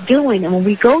fail at doing. And when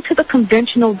we go to the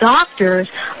conventional doctors,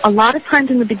 a lot of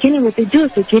times in the beginning what they do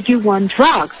is they give you one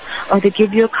drug, or they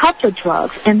give you a couple of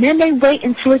drugs, and then they wait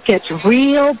until it gets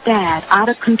real bad, out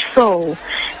of control,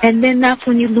 and then that's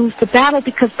when you lose the battle,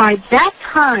 because by that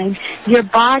time your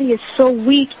body is so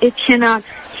weak it cannot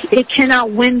it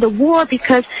cannot win the war,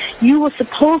 because you were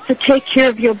supposed to take care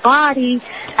of your body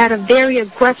at a very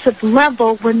aggressive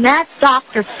level. When that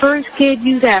doctor first gave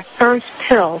you that first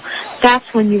pill,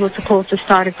 that's when you were supposed to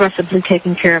start aggressively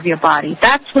taking care of your body.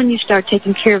 That's when you start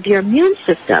taking care of your immune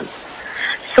system,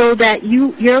 so that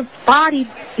your body,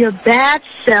 your bad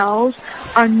cells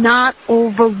are not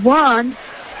overrun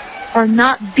or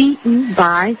not beaten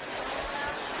by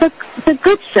the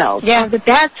good cells. Yeah. Or the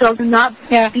bad cells are not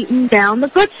beating down the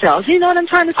good cells. You know what I'm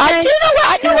trying to say?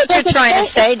 I know what you're trying to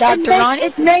say, Dr. Roni.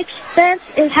 It makes sense.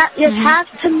 It has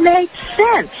to make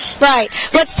sense. Right.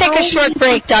 Let's take a short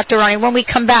break, Dr. Roni. When we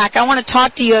come back, I want to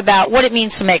talk to you about what it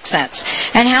means to make sense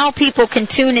and how people can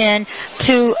tune in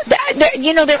to,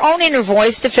 their own inner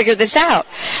voice to figure this out.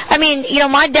 I mean,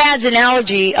 my dad's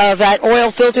analogy of that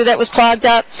oil filter that was clogged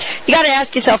up, you got to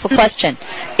ask yourself a question.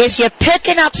 If you're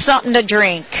picking up something to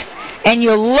drink and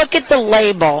you look at the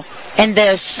label and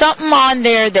there's something on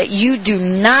there that you do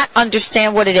not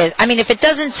understand what it is. I mean, if it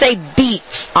doesn't say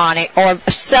beets on it or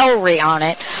celery on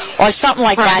it or something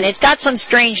like that, it's got some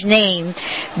strange name,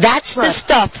 that's the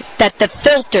stuff that the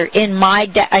filter in my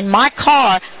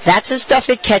car, that's the stuff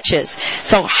it catches.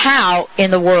 So how in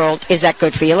the world is that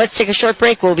good for you? Let's take a short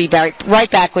break. We'll be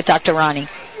right back with Dr. Roni.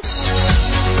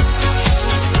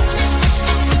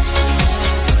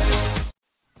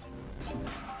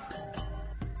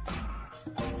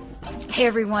 Hey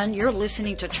everyone, you're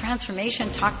listening to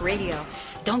Transformation Talk Radio.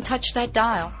 Don't touch that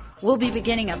dial. We'll be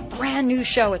beginning a brand new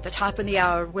show at the top of the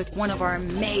hour with one of our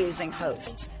amazing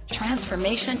hosts.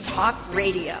 Transformation Talk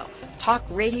Radio. Talk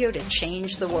radio to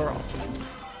change the world.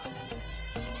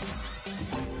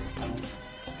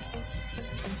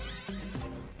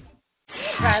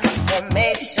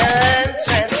 Transformation Talk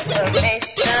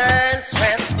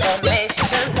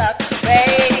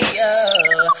Radio.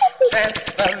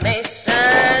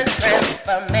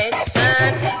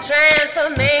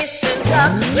 Transformation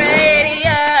Talk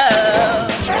Radio.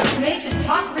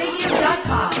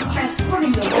 TransformationTalkRadio.com.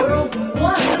 Transforming the world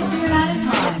one listener at a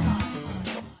time.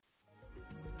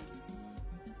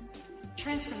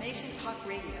 Transformation Talk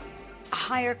Radio, a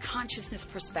higher consciousness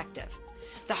perspective.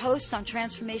 The hosts on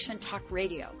Transformation Talk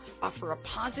Radio offer a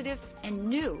positive and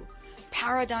new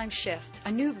paradigm shift,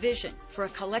 a new vision for a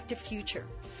collective future.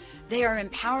 They are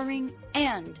empowering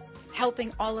and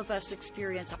helping all of us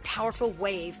experience a powerful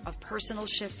wave of personal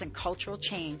shifts and cultural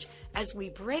change as we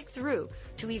break through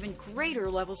to even greater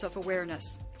levels of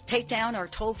awareness. Take down our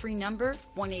toll-free number,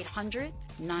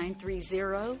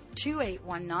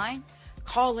 1-800-930-2819.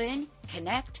 Call in,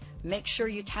 connect, make sure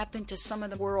you tap into some of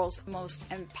the world's most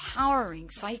empowering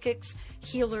psychics,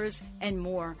 healers, and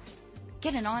more.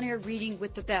 Get an on-air reading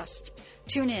with the best.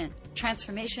 Tune in,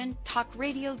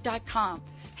 TransformationTalkRadio.com.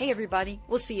 Hey, everybody,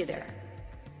 we'll see you there.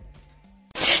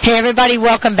 Hey, everybody,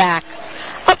 welcome back.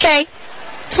 Okay,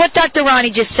 it's what Dr.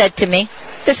 Roni just said to me.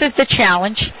 This is the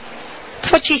challenge.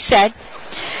 It's what she said.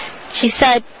 She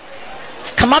said,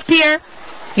 come up here.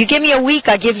 You give me a week,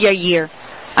 I'll give you a year.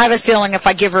 I have a feeling if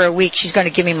I give her a week, she's going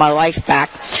to give me my life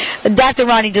back. Dr.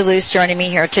 Roni DeLuz joining me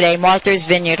here today, Martha's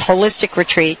Vineyard Holistic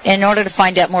Retreat. In order to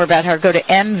find out more about her, go to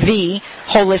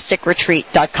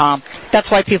mvholisticretreat.com. That's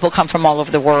why people come from all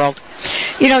over the world.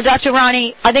 Dr.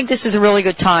 Roni, I think this is a really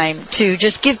good time to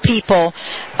just give people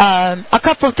a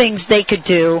couple of things they could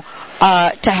do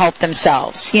to help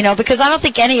themselves, because I don't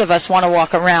think any of us want to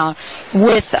walk around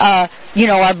with, our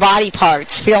body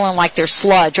parts feeling like they're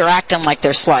sludge or acting like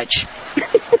they're sludge.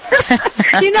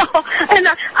 And I'm going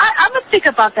to think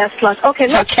about that sludge. Okay,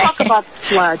 let's talk about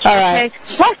sludge. All right.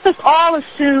 Let's just all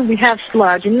assume we have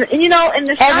sludge. And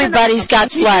everybody's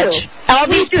got sludge. All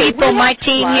these people, my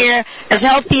team here, as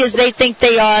healthy as they think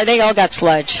they are, they all got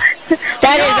sludge.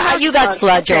 You got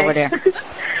sludge over there.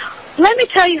 Let me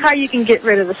tell you how you can get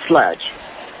rid of the sludge.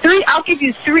 I'll give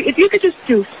you 3. If you could just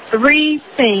do 3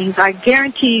 things, I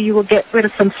guarantee you will get rid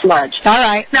of some sludge. All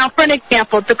right. Now, for an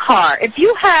example, the car. If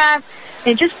you have,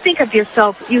 and just think of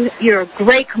yourself, you're a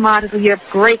great commodity, you have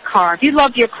a great car. If you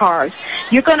love your cars,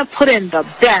 you're going to put in the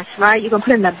best, right? You're going to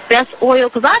put in the best oil.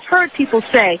 Because I've heard people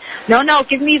say, no,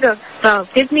 give me the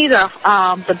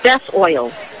best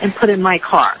oil and put in my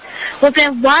car. Well,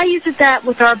 then why is it that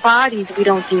with our bodies we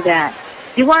don't do that?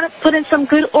 You want to put in some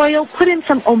good oil? Put in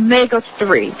some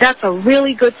omega-3. That's a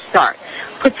really good start.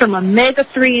 Put some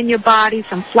omega-3 in your body,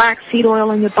 some flaxseed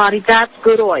oil in your body. That's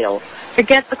good oil.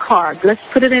 Forget the carbs. Let's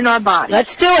put it in our body.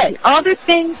 Let's do it. The other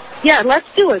thing Yeah,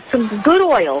 let's do it. Some good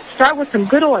oil. Start with some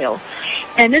good oil.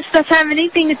 And this doesn't have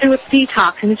anything to do with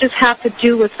detoxing. It just has to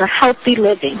do with the healthy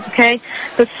living, okay?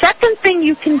 The second thing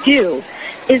you can do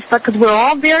is, because we're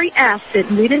all very acid,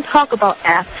 and we didn't talk about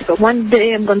acid, but one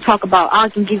day I'm going to talk about, I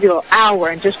can give you an hour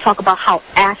and just talk about how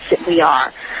acid we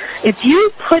are. If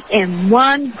you put in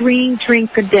one green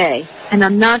drink a day, and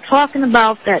I'm not talking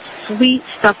about that sweet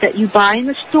stuff that you buy in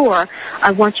the store,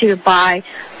 I want you to buy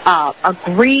a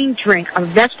green drink, a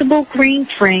vegetable green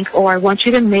drink, or I want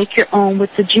you to make your own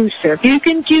with the juicer. If you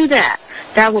can do that,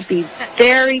 that will be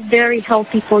very, very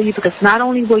healthy for you, because not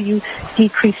only will you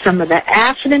decrease some of the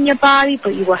acid in your body,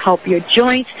 but you will help your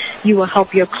joints, you will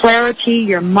help your clarity,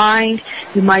 your mind,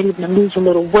 you might even lose a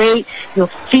little weight. You'll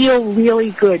feel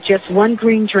really good, just one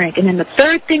green drink. And then the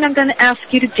third thing I'm going to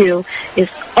ask you to do is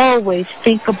always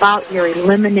think about your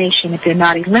elimination. If you're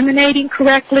not eliminating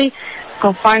correctly,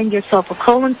 go find yourself a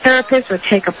colon therapist or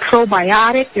take a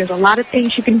probiotic. There's a lot of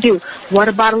things you can do. What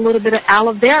about a little bit of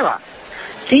aloe vera?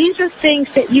 These are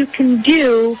things that you can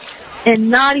do and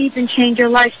not even change your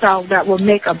lifestyle that will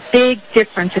make a big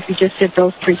difference if you just did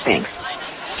those three things.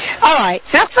 All right.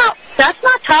 That's not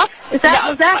tough. Was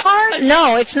that hard?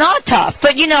 No, it's not tough.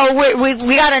 But, we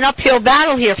got an uphill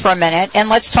battle here for a minute, and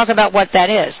let's talk about what that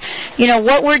is.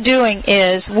 What we're doing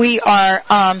is we are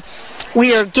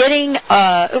getting,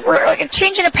 we're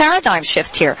changing a paradigm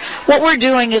shift here. What we're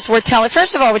doing is we're telling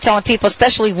people,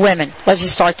 especially women, let's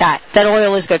just start that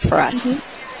oil is good for us. Mm-hmm.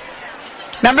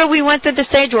 Remember we went through the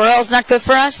stage where oil's not good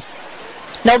for us?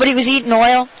 Nobody was eating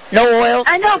oil? No oil?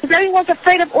 I know, because everyone's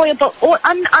afraid of oil, but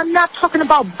I'm not talking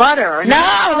about butter.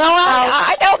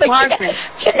 I know,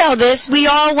 but you know this. We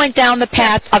all went down the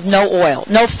path of no oil,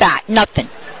 no fat, nothing.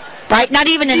 Right? Not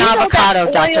even an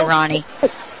avocado, Dr. Roni.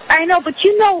 I know, but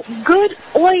good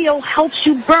oil helps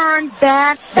you burn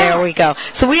bad fat. There we go.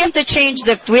 So we have to change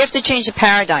the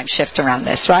paradigm shift around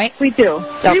this, right? We do.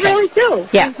 Okay. We really do.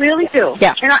 Yeah. We really do.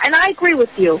 Yeah. And I agree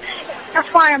with you. That's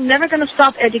why I'm never going to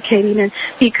stop educating, and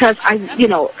because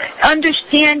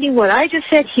understanding what I just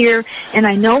said here, and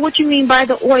I know what you mean by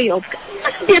the oil.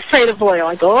 I'm be afraid of oil.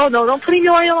 I go, oh no, don't put any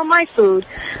oil on my food.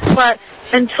 But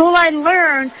until I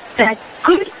learned that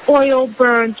good oil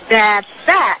burns bad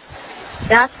fat,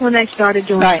 that's when I started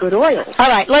doing good oil. All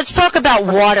right, let's talk about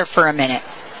water for a minute.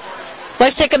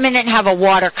 Let's take a minute and have a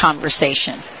water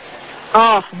conversation.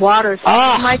 Oh, water is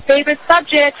my favorite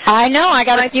subject. I know. I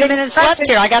got a few minutes left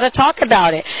here. I got to talk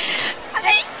about it.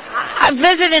 I'm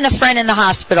visiting a friend in the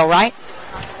hospital, right?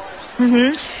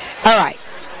 Mm-hmm. All right.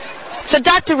 So,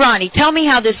 Dr. Roni, tell me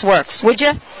how this works, would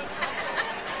you?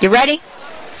 You ready?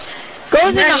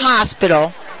 Goes in the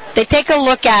hospital. They take a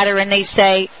look at her and they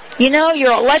say, your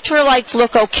electrolytes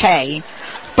look okay,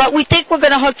 but we think we're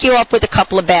going to hook you up with a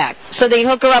couple of bags. So they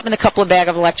hook her up in a couple of bags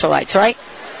of electrolytes, right?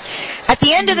 At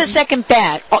the end of the second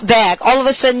bag, all of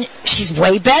a sudden, she's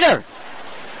way better,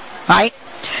 right?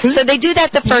 Mm-hmm. So they do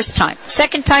that the first time.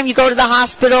 Second time you go to the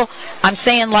hospital, I'm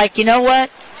saying, you know what?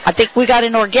 I think we got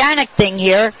an organic thing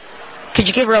here. Could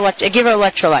you give her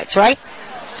electrolytes, right?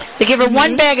 They give her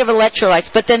one bag of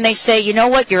electrolytes, but then they say, you know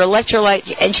what, your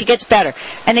electrolyte, and she gets better.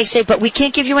 And they say, but we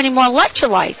can't give you any more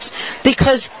electrolytes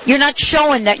because you're not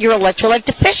showing that you're electrolyte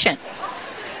deficient.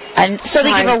 And so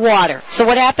they give her water. So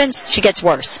what happens? She gets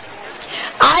worse.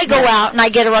 I go out and I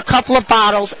get her a couple of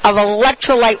bottles of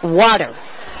electrolyte water.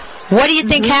 What do you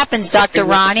think happens, Dr.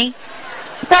 Roni?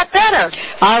 Got better.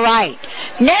 All right.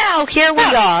 Now, here we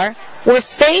are. We're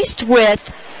faced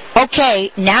with,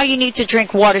 okay, now you need to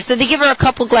drink water. So they give her a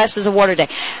couple glasses of water a day.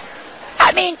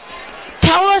 I mean,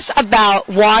 tell us about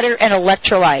water and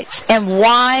electrolytes and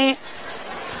why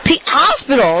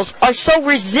hospitals are so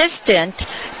resistant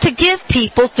to give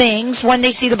people things when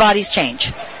they see the bodies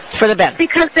change for the better.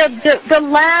 Because the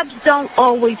labs don't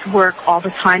always work all the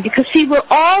time. Because, see, we're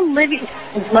all living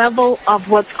at a level of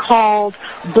what's called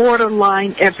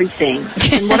borderline everything.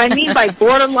 And what I mean by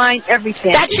borderline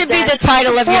everything... That should be the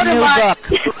title of your new book.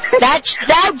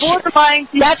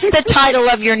 That's the title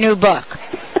of your new book.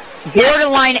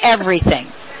 Borderline everything.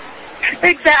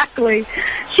 Exactly.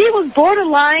 She was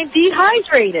borderline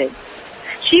dehydrated.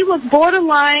 She was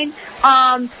borderline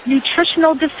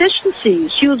nutritional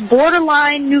deficiencies. She was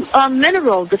borderline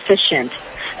mineral deficient.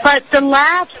 But the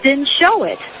labs didn't show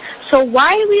it. So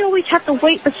why do we always have to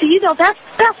wait? But see, that's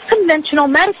conventional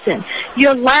medicine.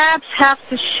 Your labs have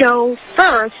to show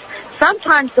first.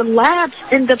 Sometimes the labs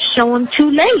end up showing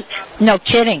too late. No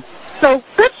kidding. So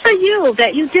good for you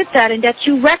that you did that and that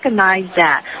you recognize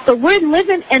that. But we're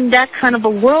living in that kind of a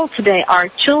world today. Our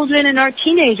children and our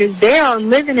teenagers, they are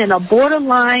living in a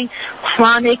borderline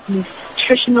chronic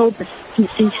nutritional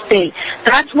deficiency state.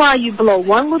 That's why you blow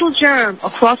one little germ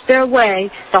across their way,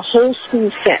 the whole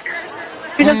school's sick.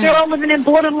 Because they're all living in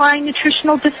borderline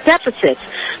nutritional deficits.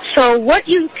 So what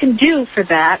you can do for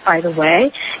that, by the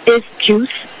way, is juice.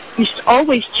 You should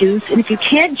always juice. And if you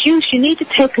can't juice, you need to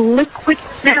take liquid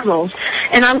minerals.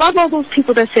 And I love all those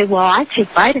people that say, well, I take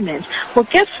vitamins. Well,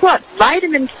 guess what?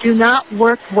 Vitamins do not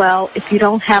work well if you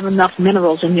don't have enough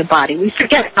minerals in your body. We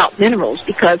forget about minerals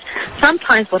because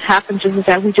sometimes what happens is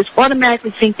that we just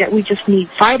automatically think that we just need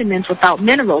vitamins without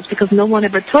minerals because no one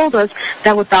ever told us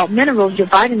that without minerals, your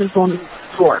vitamins won't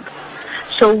absorb.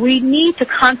 So we need to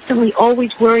constantly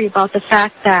always worry about the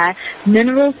fact that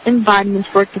minerals and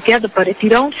vitamins work together. But if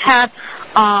you don't have,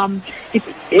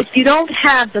 if you don't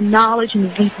have the knowledge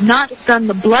and you've not done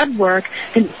the blood work,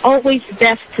 then it's always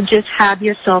best to just have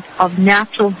yourself a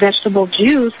natural vegetable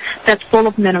juice that's full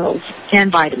of minerals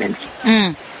and vitamins.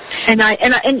 And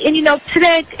you know,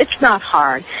 today it's not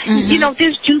hard. You know,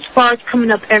 there's juice bars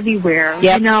coming up everywhere.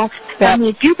 You know, I mean,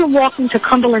 if you've been walking to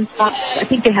Cumberland Farms, I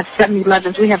think they have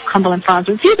 7-Elevens. We have Cumberland Farms.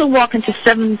 If you've been walking to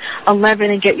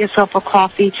 7-Eleven and get yourself a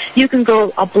coffee, you can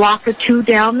go a block or two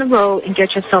down the road and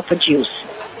get yourself a juice.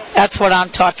 That's what I'm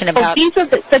talking about. So these are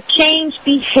the changed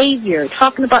behavior.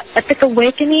 Talking about epic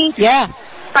awakening. Yeah.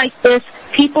 Like this.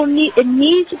 People it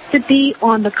needs to be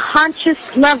on the conscious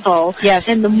level. Yes.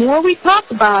 And the more we talk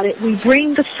about it, we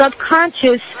bring the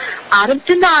subconscious out of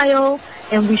denial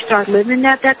and we start living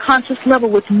at that conscious level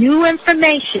with new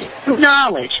information, new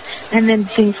knowledge, and then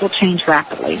things will change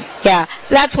rapidly. Yeah,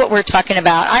 that's what we're talking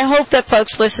about. I hope that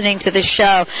folks listening to this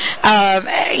show,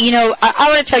 you know, I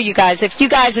want to tell you guys, if you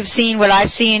guys have seen what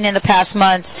I've seen in the past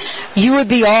month, you would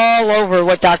be all over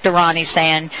what Dr. Roni's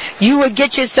saying. You would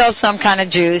get yourself some kind of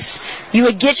juice. You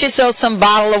would get yourself some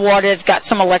bottle of water that's got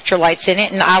some electrolytes in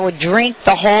it, and I would drink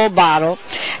the whole bottle.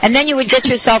 And then you would get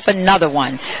yourself another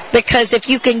one. Because if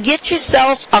you can get yourself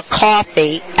a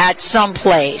coffee at some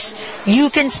place,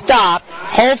 you can stop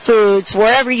Whole Foods,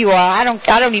 wherever you are, I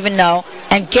don't even know,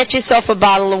 and get yourself a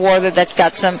bottle of water that's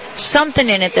got something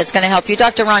in it that's going to help you.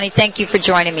 Dr. Roni, thank you for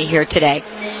joining me here today.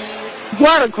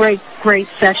 What a great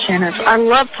session. I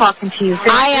love talking to you.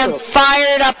 I am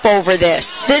fired up over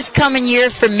this. This coming year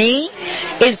for me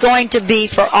is going to be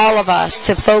for all of us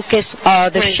to focus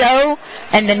the show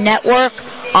and the network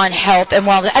on health and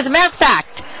wellness. As a matter of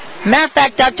fact,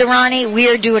 Dr. Roni, we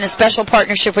are doing a special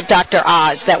partnership with Dr.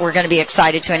 Oz that we're going to be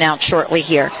excited to announce shortly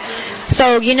here.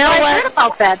 So, you know what? I heard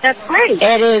about that. That's great.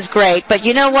 It is great. But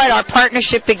you know what? Our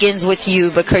partnership begins with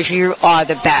you because you are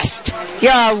the best.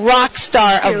 You're a rock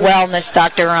star of wellness,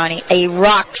 Dr. Roni. A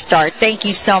rock star. Thank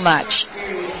you so much.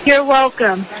 You're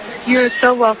welcome. You're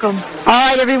so welcome. All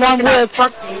right, everyone.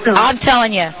 I'm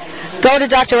telling you. Go to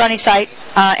Dr. Roni's site,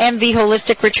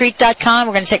 mvholisticretreat.com.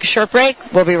 We're going to take a short break.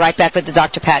 We'll be right back with the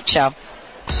Dr. Pat Show.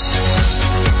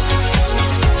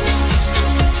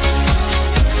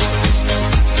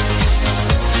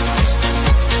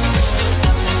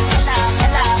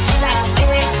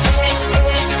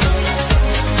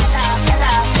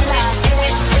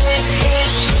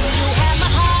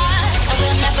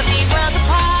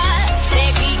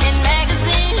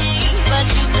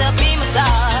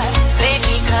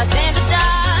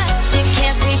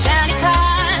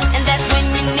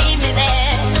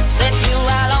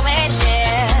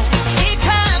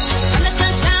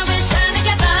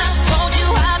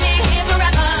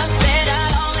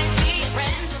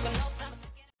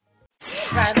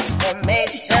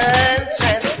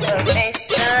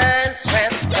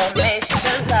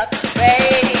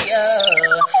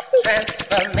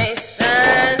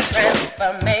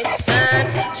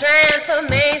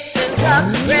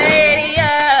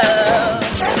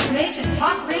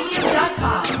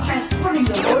 TransformationTalkRadio.com. Transforming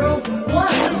the world one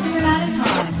listener at a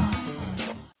time.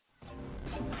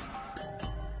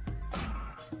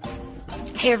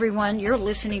 Hey everyone, you're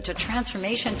listening to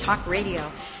Transformation Talk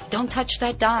Radio. Don't touch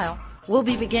that dial. We'll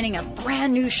be beginning a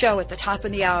brand new show at the top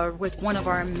of the hour with one of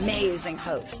our amazing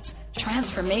hosts.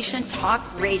 Transformation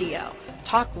Talk Radio.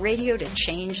 Talk radio to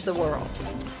change the world.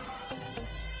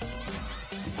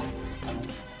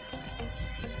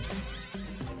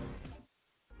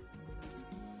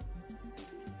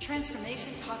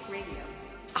 Transformation Talk Radio,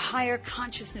 a higher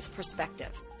consciousness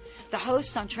perspective. The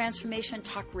hosts on Transformation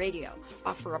Talk Radio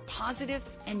offer a positive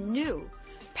and new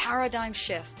paradigm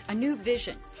shift, a new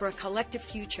vision for a collective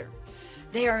future.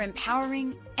 They are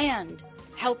empowering and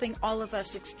helping all of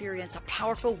us experience a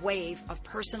powerful wave of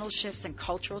personal shifts and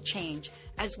cultural change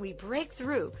as we break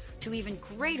through to even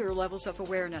greater levels of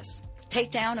awareness.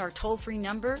 Take down our toll-free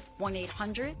number,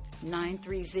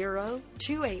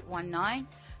 1-800-930-2819.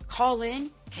 Call in,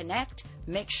 connect,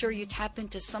 make sure you tap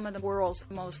into some of the world's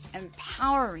most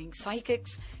empowering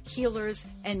psychics, healers,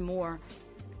 and more.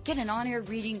 Get an on-air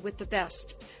reading with the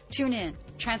best. Tune in,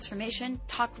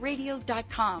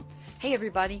 transformationtalkradio.com. Hey,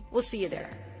 everybody, we'll see you there.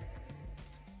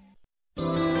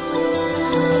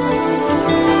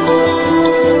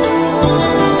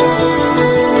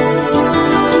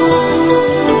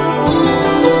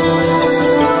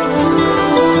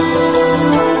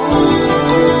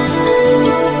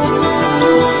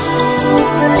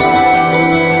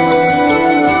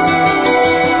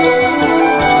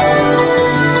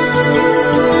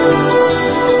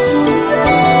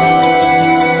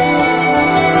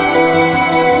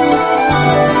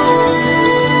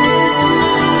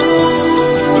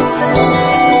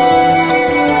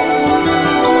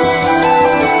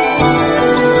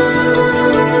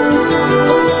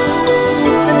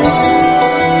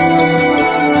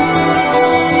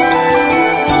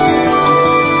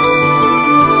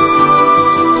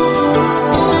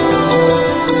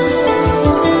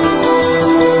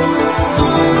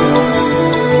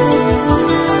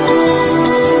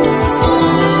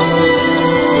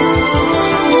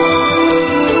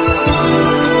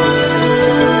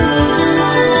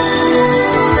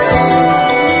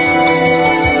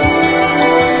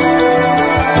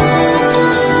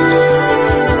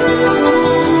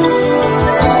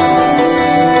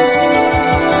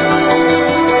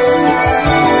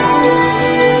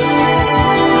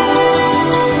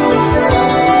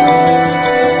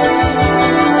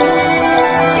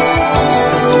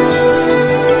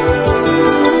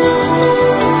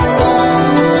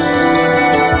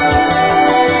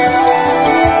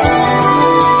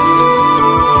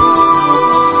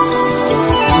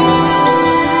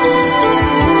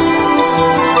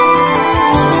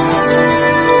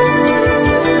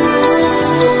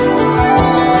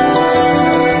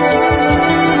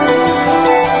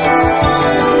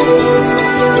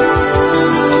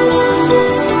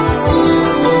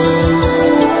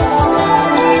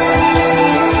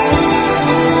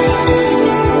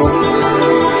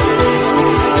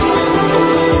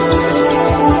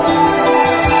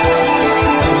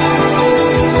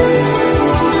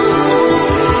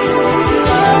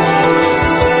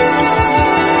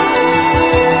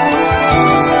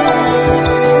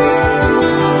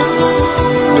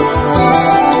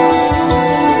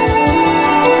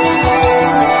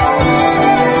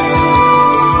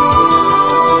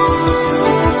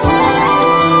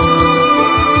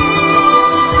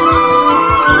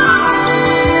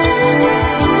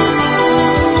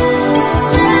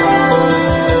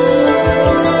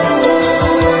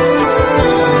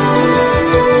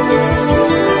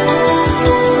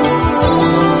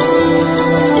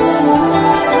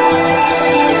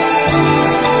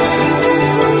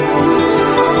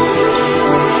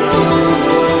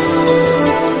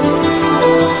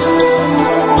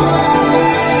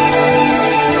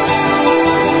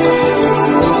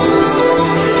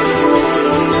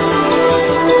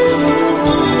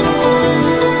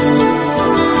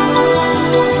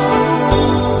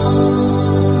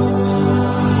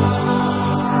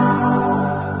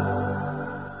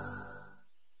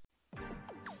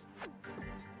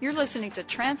 Listening to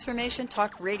Transformation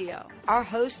Talk Radio. Our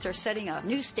hosts are setting a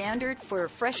new standard for a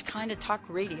fresh kind of talk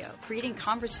radio, creating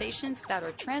conversations that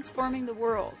are transforming the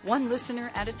world, one listener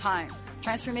at a time.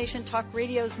 Transformation Talk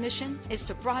Radio's mission is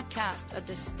to broadcast a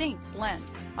distinct blend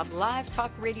of live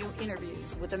talk radio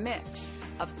interviews with a mix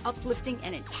of uplifting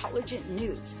and intelligent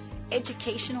news,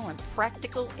 educational and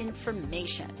practical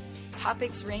information.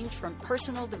 Topics range from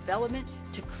personal development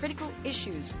to critical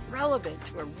issues relevant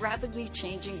to a rapidly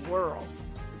changing world.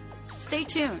 Stay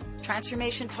tuned.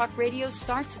 Transformation Talk Radio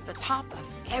starts at the top of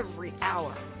every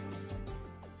hour.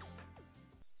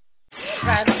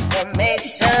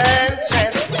 Transformation,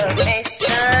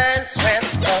 transformation,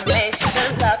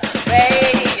 transformation talk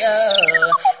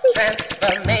radio.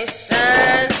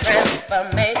 Transformation,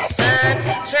 transformation,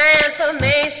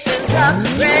 transformation talk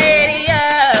radio.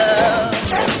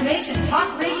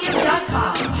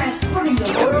 TransformationTalkRadio.com. Transforming the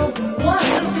world one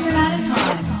listener at a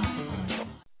time.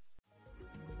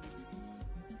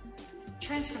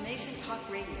 Transformation Talk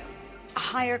Radio, a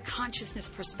higher consciousness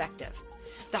perspective.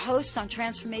 The hosts on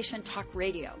Transformation Talk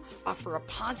Radio offer a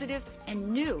positive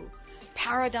and new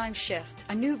paradigm shift,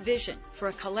 a new vision for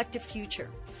a collective future.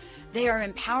 They are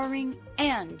empowering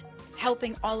and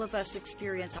helping all of us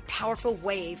experience a powerful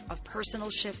wave of personal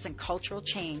shifts and cultural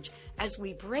change as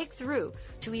we break through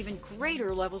to even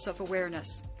greater levels of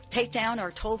awareness. Take down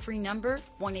our toll-free number,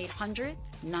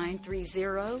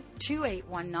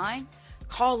 1-800-930-2819.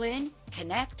 Call in,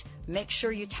 connect, make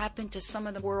sure you tap into some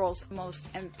of the world's most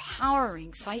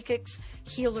empowering psychics,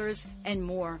 healers, and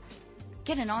more.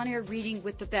 Get an on-air reading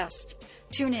with the best.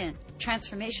 Tune in,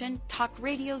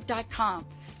 transformationtalkradio.com.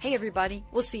 Hey, everybody,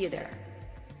 we'll see you there.